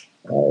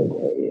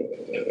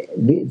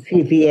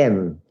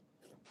CPM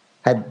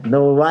had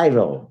no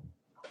rival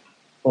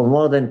for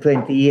more than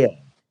 20 years.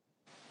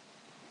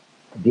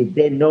 Did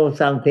they know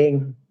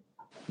something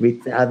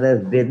which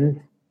others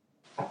didn't?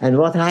 And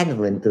what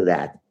happened to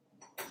that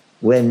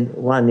when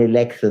one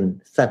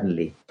election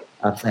suddenly,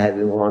 after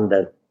having won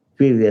the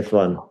previous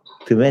one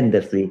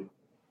tremendously,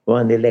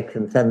 one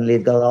election suddenly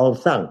got all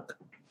sunk?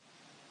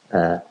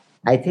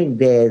 I think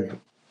there's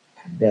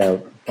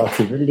the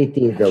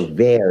possibilities of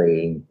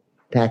varying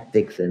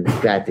tactics and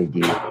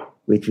strategies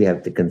which we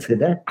have to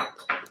consider.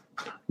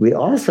 We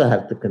also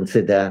have to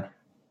consider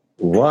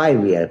why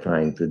we are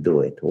trying to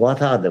do it.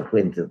 What are the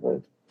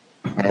principles?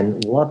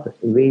 And what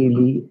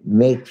really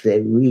makes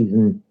a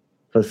reason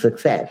for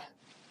success?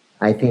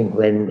 I think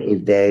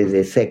if there is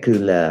a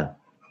secular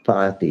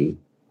party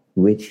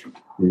which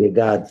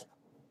regards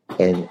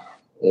a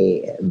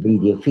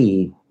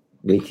BJP,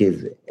 which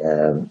is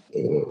a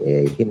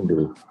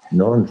Hindu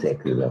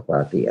non-secular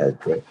party, I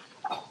would say,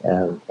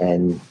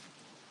 and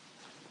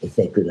a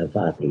secular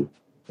party,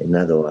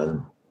 another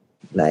one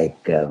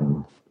like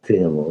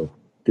Trinamool,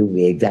 to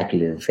be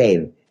exactly the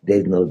same,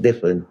 there's no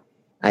difference.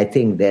 I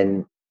think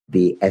then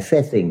the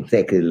assessing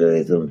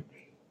secularism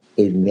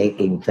is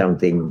making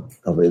something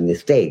of a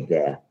mistake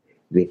there,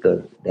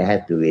 because there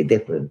has to be a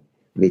difference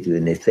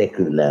between a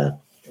secular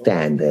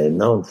stand and a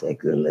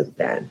non-secular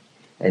stand.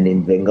 And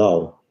in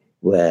Bengal,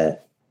 where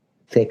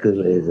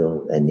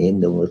secularism and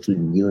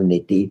Hindu-Muslim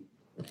unity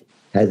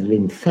has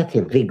been such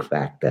a big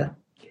factor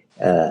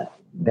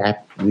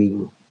that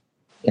we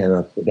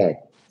cannot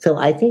forget. So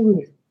I think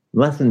we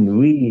mustn't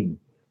read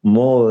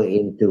more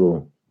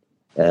into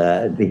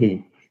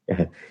the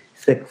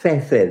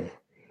successes,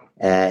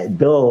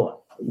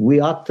 though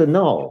we ought to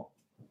know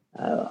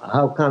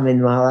how come in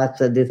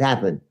Maharashtra this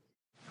happened?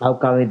 How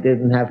come it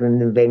didn't happen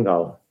in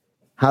Bengal?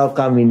 How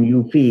come in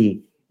UP,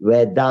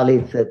 where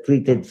Dalits are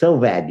treated so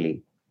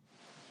badly,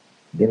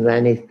 they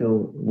managed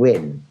to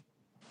win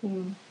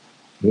the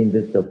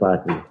Hindustan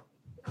party?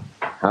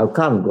 How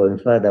come, going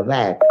further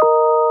back,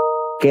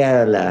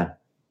 Kerala,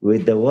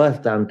 with the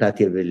worst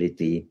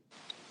untouchability,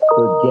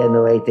 could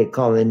generate a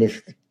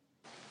communist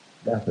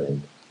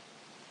government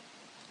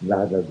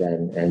rather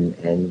than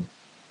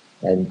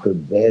and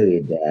could bury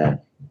their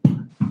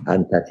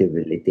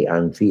untouchability,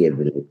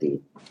 unseeability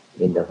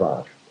in the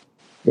past?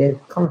 There's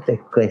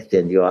complex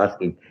questions you're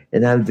asking,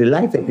 and I'm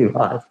delighted you're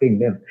asking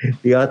them.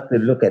 We ought to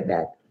look at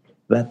that.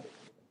 But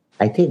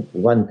I think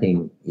one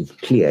thing is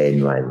clear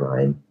in my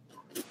mind,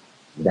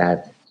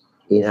 that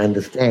in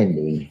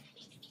understanding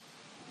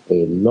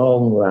a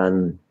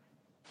long-run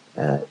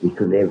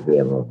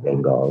equilibrium of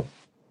Bengal,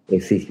 a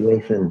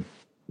situation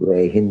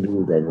where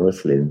Hindus and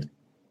Muslims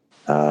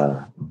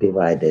are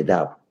divided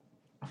up,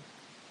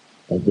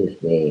 as if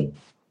they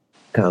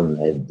come,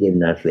 as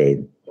Jinnah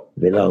said,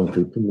 belong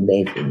to two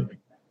nations.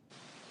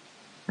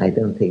 I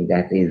don't think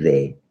that is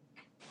a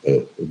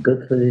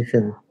good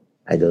position.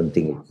 I don't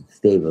think it's a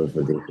stable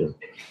position.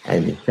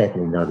 And it's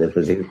certainly not a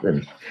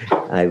position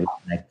I would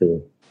like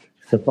to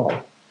support.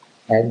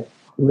 And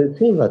we'll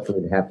see what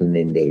will happen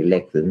in the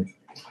elections.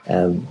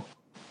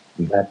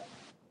 But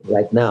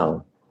right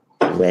now,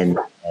 when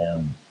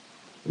a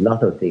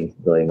lot of things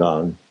going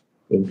on,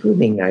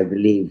 including, I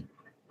believe,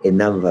 a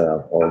number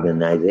of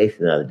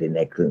organizational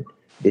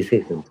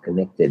decisions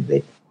connected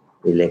with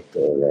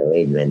electoral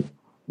arrangement,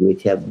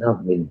 which have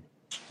not been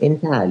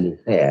entirely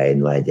fair,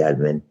 in my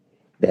judgment,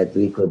 that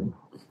we could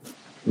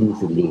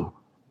easily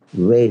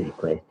raise a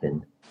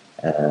question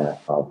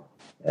of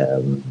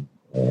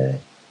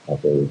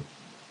a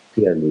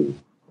purely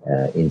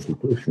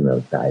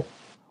institutional type,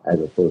 as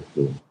opposed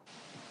to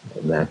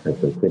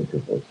matters of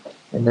principle.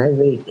 And I'm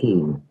very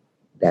keen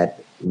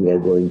that we are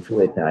going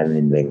through a time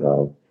in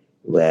Bengal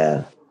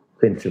where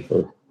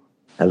principles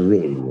are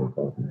really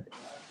important.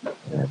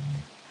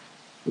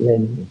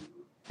 When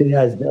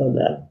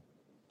Siraj-Dowla,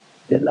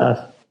 the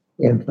last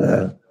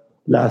emperor,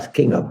 last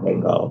king of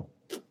Bengal,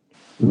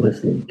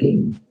 Muslim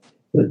king,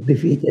 was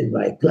defeated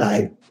by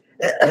Clive.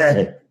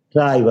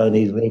 Clive, on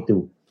his way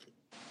to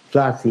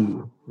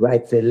Flasi,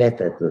 writes a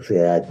letter to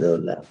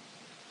Siraj-Dowla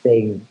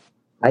saying,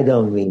 I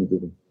don't mean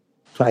to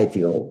fight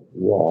your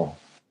war.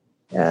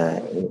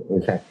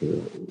 In fact, he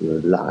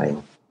was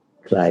lying.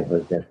 Clive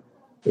was just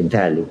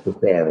entirely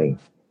preparing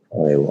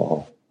for a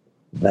war.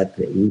 But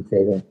he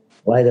said,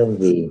 why don't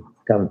we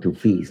come to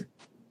peace?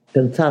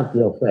 Consult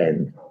your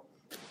friends.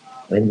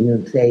 When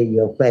you say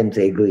your friends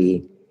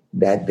agree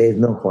that there's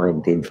no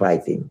point in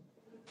fighting.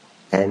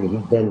 And he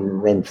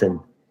then mentioned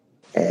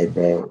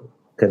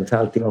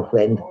consult your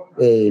friend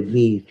A,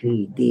 B,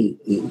 C, D,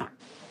 E.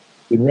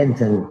 He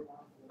mentioned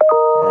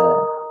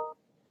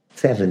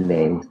 7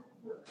 names,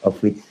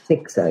 of which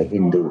 6 are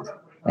Hindus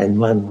and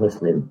 1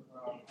 Muslim.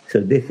 So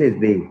this is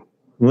the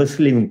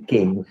Muslim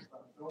kings,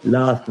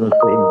 last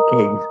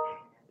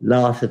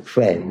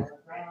friends,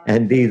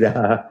 and these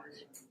are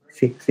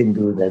 6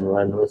 Hindus and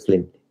 1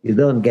 Muslim. You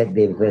don't get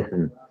the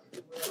impression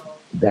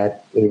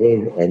that it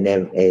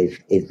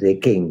is the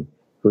king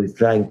who is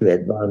trying to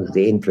advance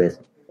the interest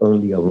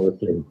only of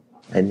Muslims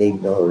and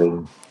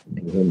ignoring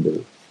the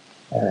Hindus.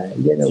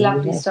 It's a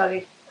lovely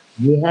story.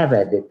 We have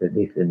had a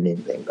tradition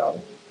in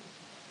Bengal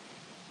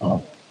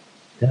of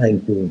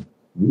trying to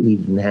be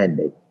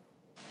even-handed.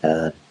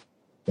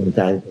 From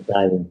time to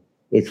time,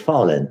 it's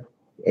fallen,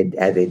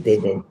 as it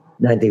did in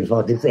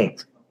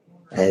 1946.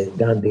 And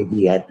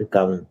Gandhiji had to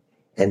come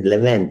and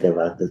lament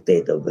about the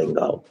state of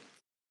Bengal.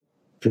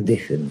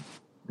 Tradition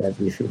that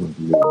we shouldn't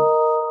lose,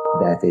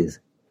 that is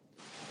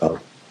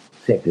of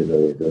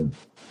secularism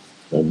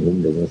and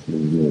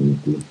Hindu-Muslim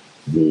unity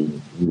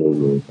being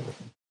very important.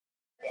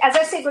 As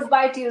I say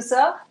goodbye to you,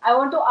 sir, I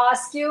want to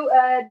ask you,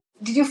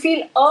 did you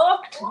feel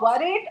irked,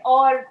 worried,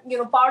 or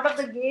part of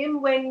the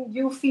game when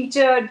you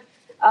featured,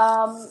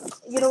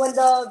 when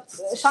the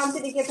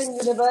Shantiniketan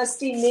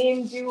University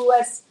named you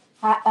as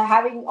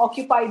having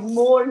occupied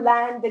more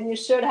land than you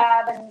should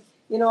have, and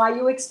are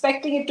you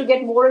expecting it to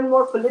get more and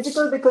more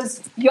political?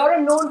 Because you're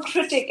a known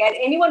critic, and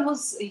anyone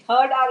who's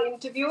heard our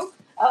interview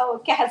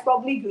has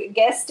probably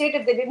guessed it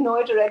if they didn't know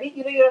it already.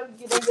 You're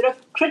a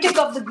critic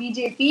of the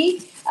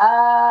BJP.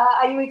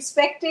 Are you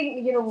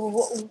expecting?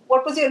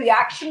 What was your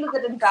reaction to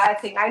that entire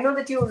thing? I know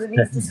that you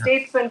released a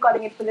statement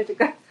calling it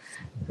political.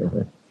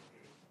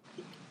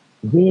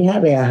 We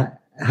have a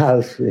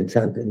house in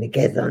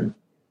Shantiniketan,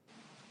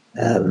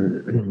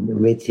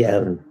 which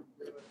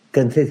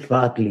consists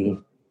partly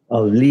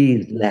of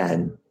leased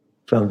land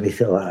from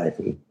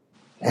Viswabharati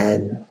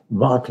and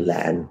bought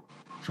land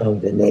from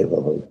the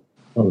neighborhood,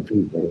 from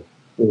people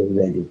who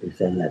were ready to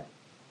sell us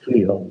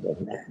freehold of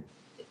land.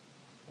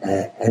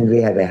 And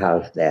we have a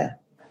house there.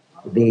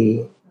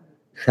 The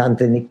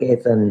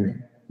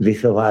Shantiniketan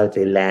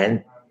Viswabharati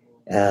land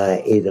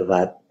is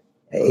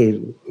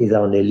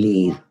on a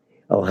lease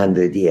of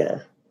 100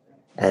 years.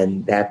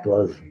 And that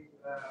was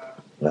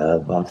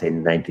bought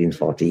in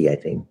 1940, I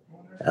think.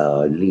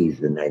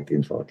 Leased in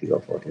 1940 or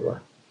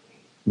 41.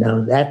 Now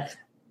that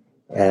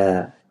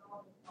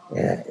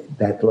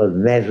was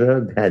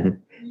measured and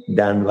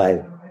done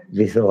by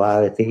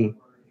Viswabharati.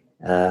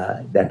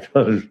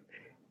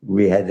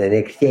 We had an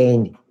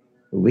exchange.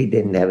 We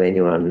didn't have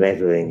anyone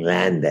measuring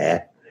land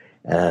there.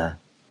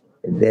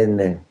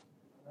 Then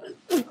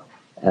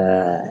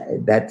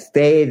that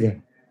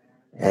stayed,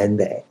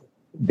 and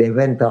they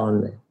went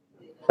on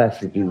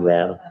perfectly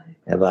well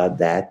about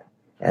that.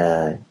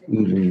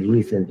 Even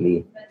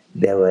recently,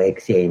 there were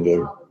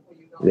exchanges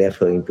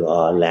referring to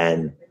our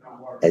land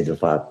as a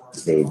part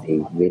the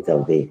bit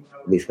of the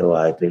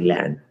Viswabharati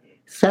land.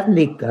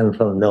 Suddenly come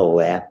from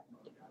nowhere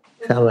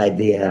some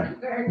idea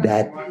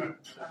that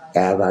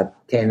about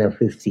 10 or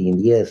 15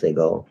 years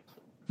ago,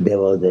 there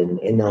was an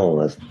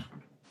enormous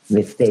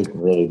mistake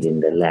made in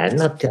the land,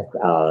 not just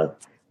ours,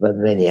 but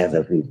many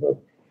other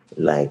people,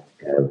 like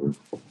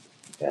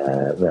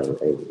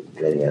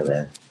many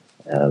other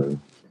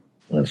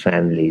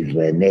families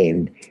were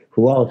named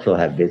who also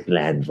have this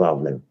land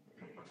problem.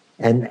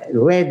 And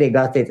where they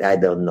got it, I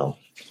don't know.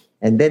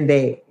 And then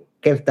they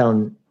kept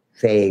on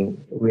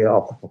saying, we're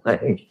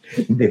occupying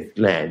this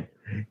land.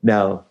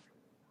 Now,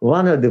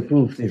 one of the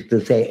proofs is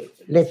to say,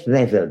 let's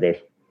measure this.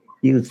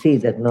 You see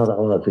that not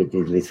all of it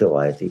is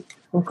Viswabharati.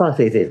 Of course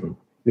it isn't,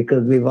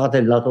 because we bought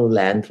a lot of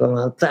land from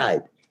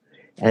outside.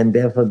 And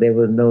therefore there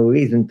was no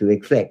reason to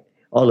expect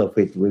all of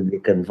it will be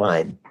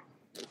confined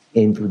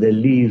into the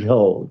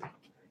leasehold,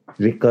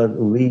 because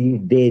we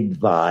did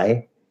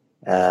buy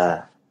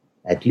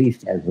at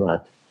least as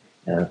much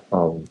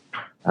from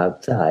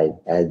outside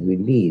as we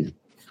leased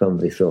from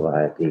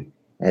Viswabharati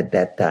at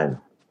that time.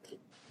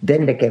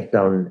 Then they kept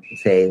on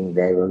saying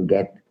they will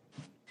get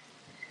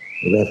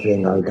the West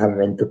Bengal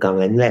government to come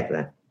and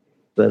measure.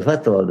 Well,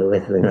 first of all, the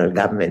West Bengal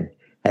government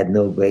had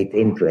no great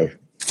interest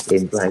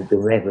in trying to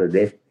measure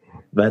this,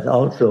 but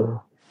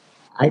also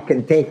I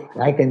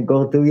can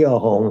go to your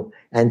home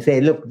and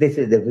say, look, this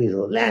is the piece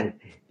of land.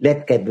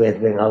 Let's get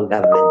West Bengal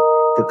government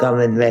to come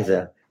and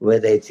measure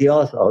whether it's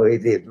yours or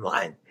it is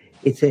mine.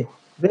 It's a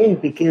very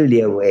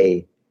peculiar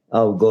way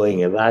of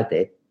going about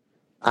it.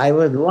 I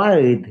was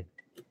worried,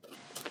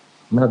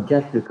 not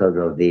just because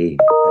of the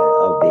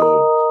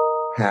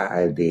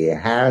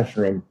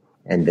harassment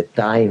and the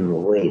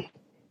time waste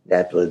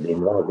that was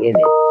involved in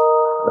it,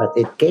 but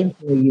it came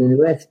from a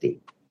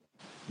university.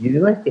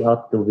 University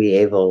ought to be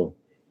able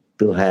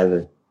to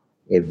have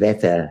a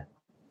better,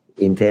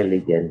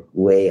 intelligent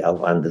way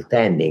of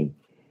understanding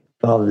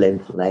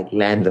problems like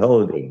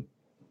landholding,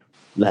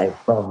 like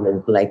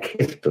problems like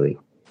history.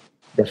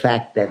 The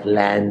fact that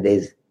land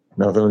is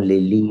not only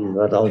leased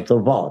but also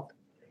bought.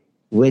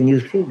 When you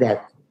see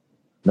that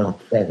not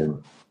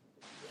present,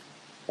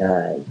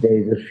 there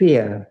is a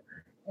fear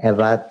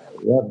about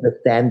what the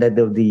standard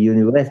of the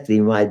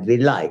university might be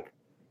like.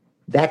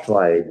 That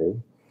worried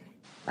me.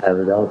 I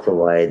was also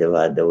worried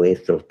about the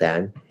waste of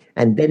time.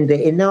 And then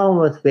the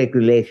enormous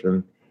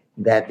speculation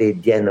that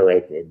it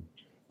generated.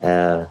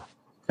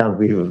 Some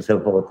people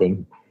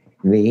supporting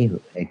me,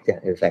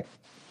 in fact,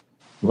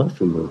 most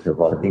people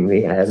supporting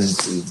me. I haven't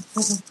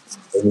seen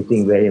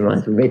anything very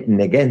much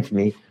written against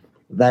me.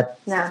 But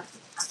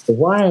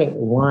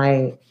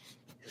why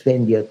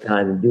spend your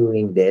time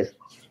doing this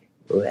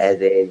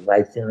as a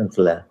vice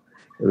chancellor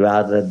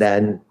rather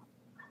than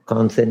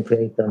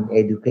concentrate on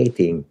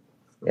educating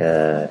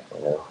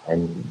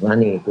and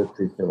running a good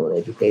system of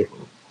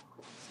education?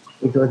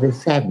 It was a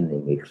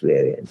saddening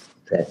experience,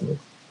 saddening.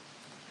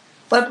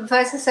 Well,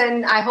 Professor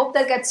Sen, I hope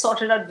that gets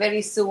sorted out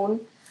very soon.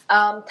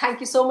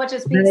 Thank you so much.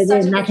 It's been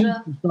such a nothing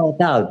pleasure. to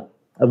sort out.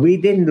 We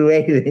didn't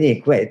raise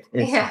any questions.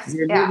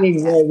 We're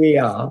living where we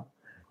are.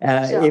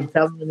 Sure. If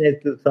someone has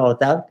to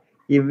sort out,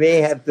 you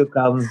may have to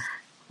come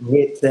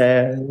with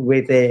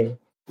a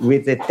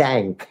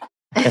tank.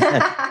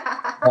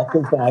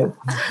 Occupy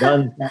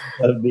one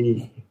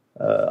side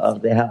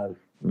of the house.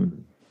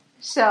 Mm.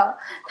 Sure.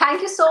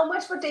 Thank you so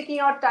much for taking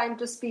your time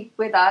to speak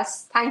with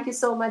us. Thank you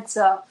so much,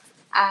 sir.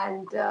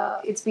 And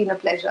it's been a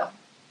pleasure.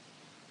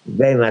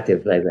 Very much a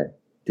pleasure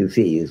to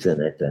see you,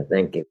 Senator.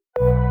 Thank you.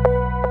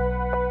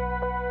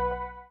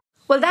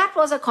 Well, that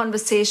was a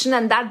conversation,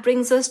 and that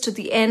brings us to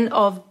the end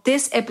of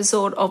this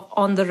episode of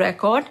On the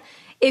Record.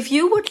 If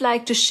you would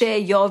like to share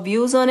your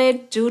views on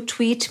it, do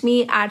tweet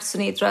me at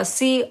Sunetra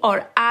C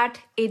or at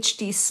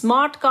HT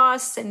Smartcast.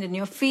 Send in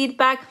your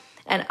feedback,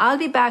 and I'll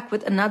be back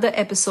with another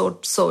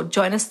episode. So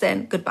join us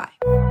then. Goodbye.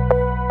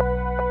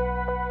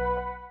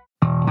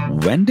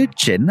 When did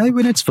Chennai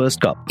win its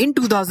first cup? In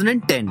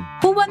 2010.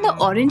 Who won the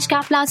Orange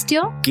Cap last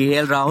year?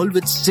 KL Rahul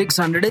with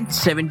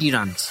 670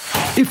 runs.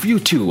 If you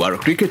too are a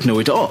cricket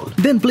know-it-all,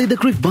 then play the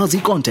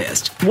Crickbazi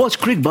contest. Watch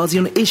Crickbazi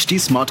on HT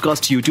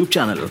Smartcast YouTube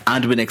channel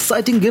and win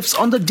exciting gifts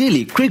on the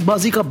daily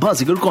Crickbazi Ka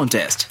Bazigar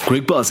contest.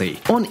 Crickbazi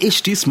on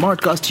HT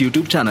Smartcast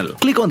YouTube channel.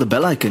 Click on the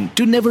bell icon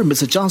to never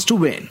miss a chance to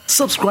win.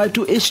 Subscribe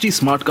to HT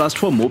Smartcast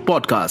for more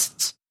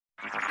podcasts.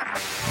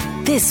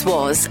 This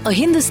was a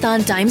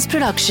Hindustan Times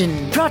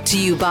production brought to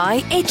you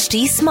by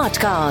HT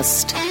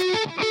Smartcast.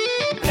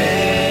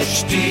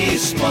 HT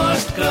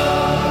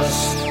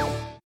Smartcast.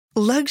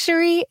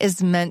 Luxury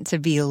is meant to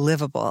be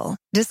livable.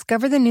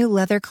 Discover the new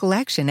leather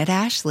collection at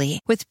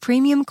Ashley with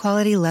premium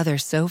quality leather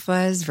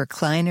sofas,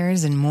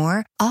 recliners, and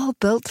more, all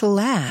built to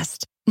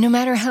last. No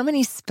matter how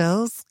many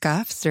spills,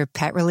 scuffs, or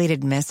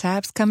pet-related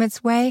mishaps come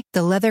its way,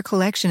 the leather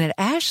collection at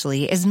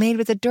Ashley is made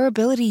with the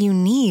durability you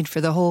need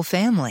for the whole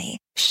family.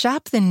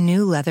 Shop the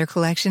new leather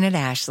collection at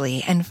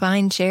Ashley and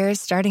find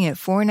chairs starting at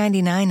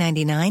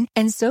 $499.99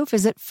 and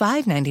sofas at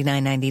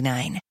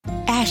 $599.99.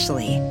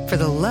 Ashley, for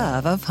the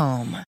love of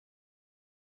home.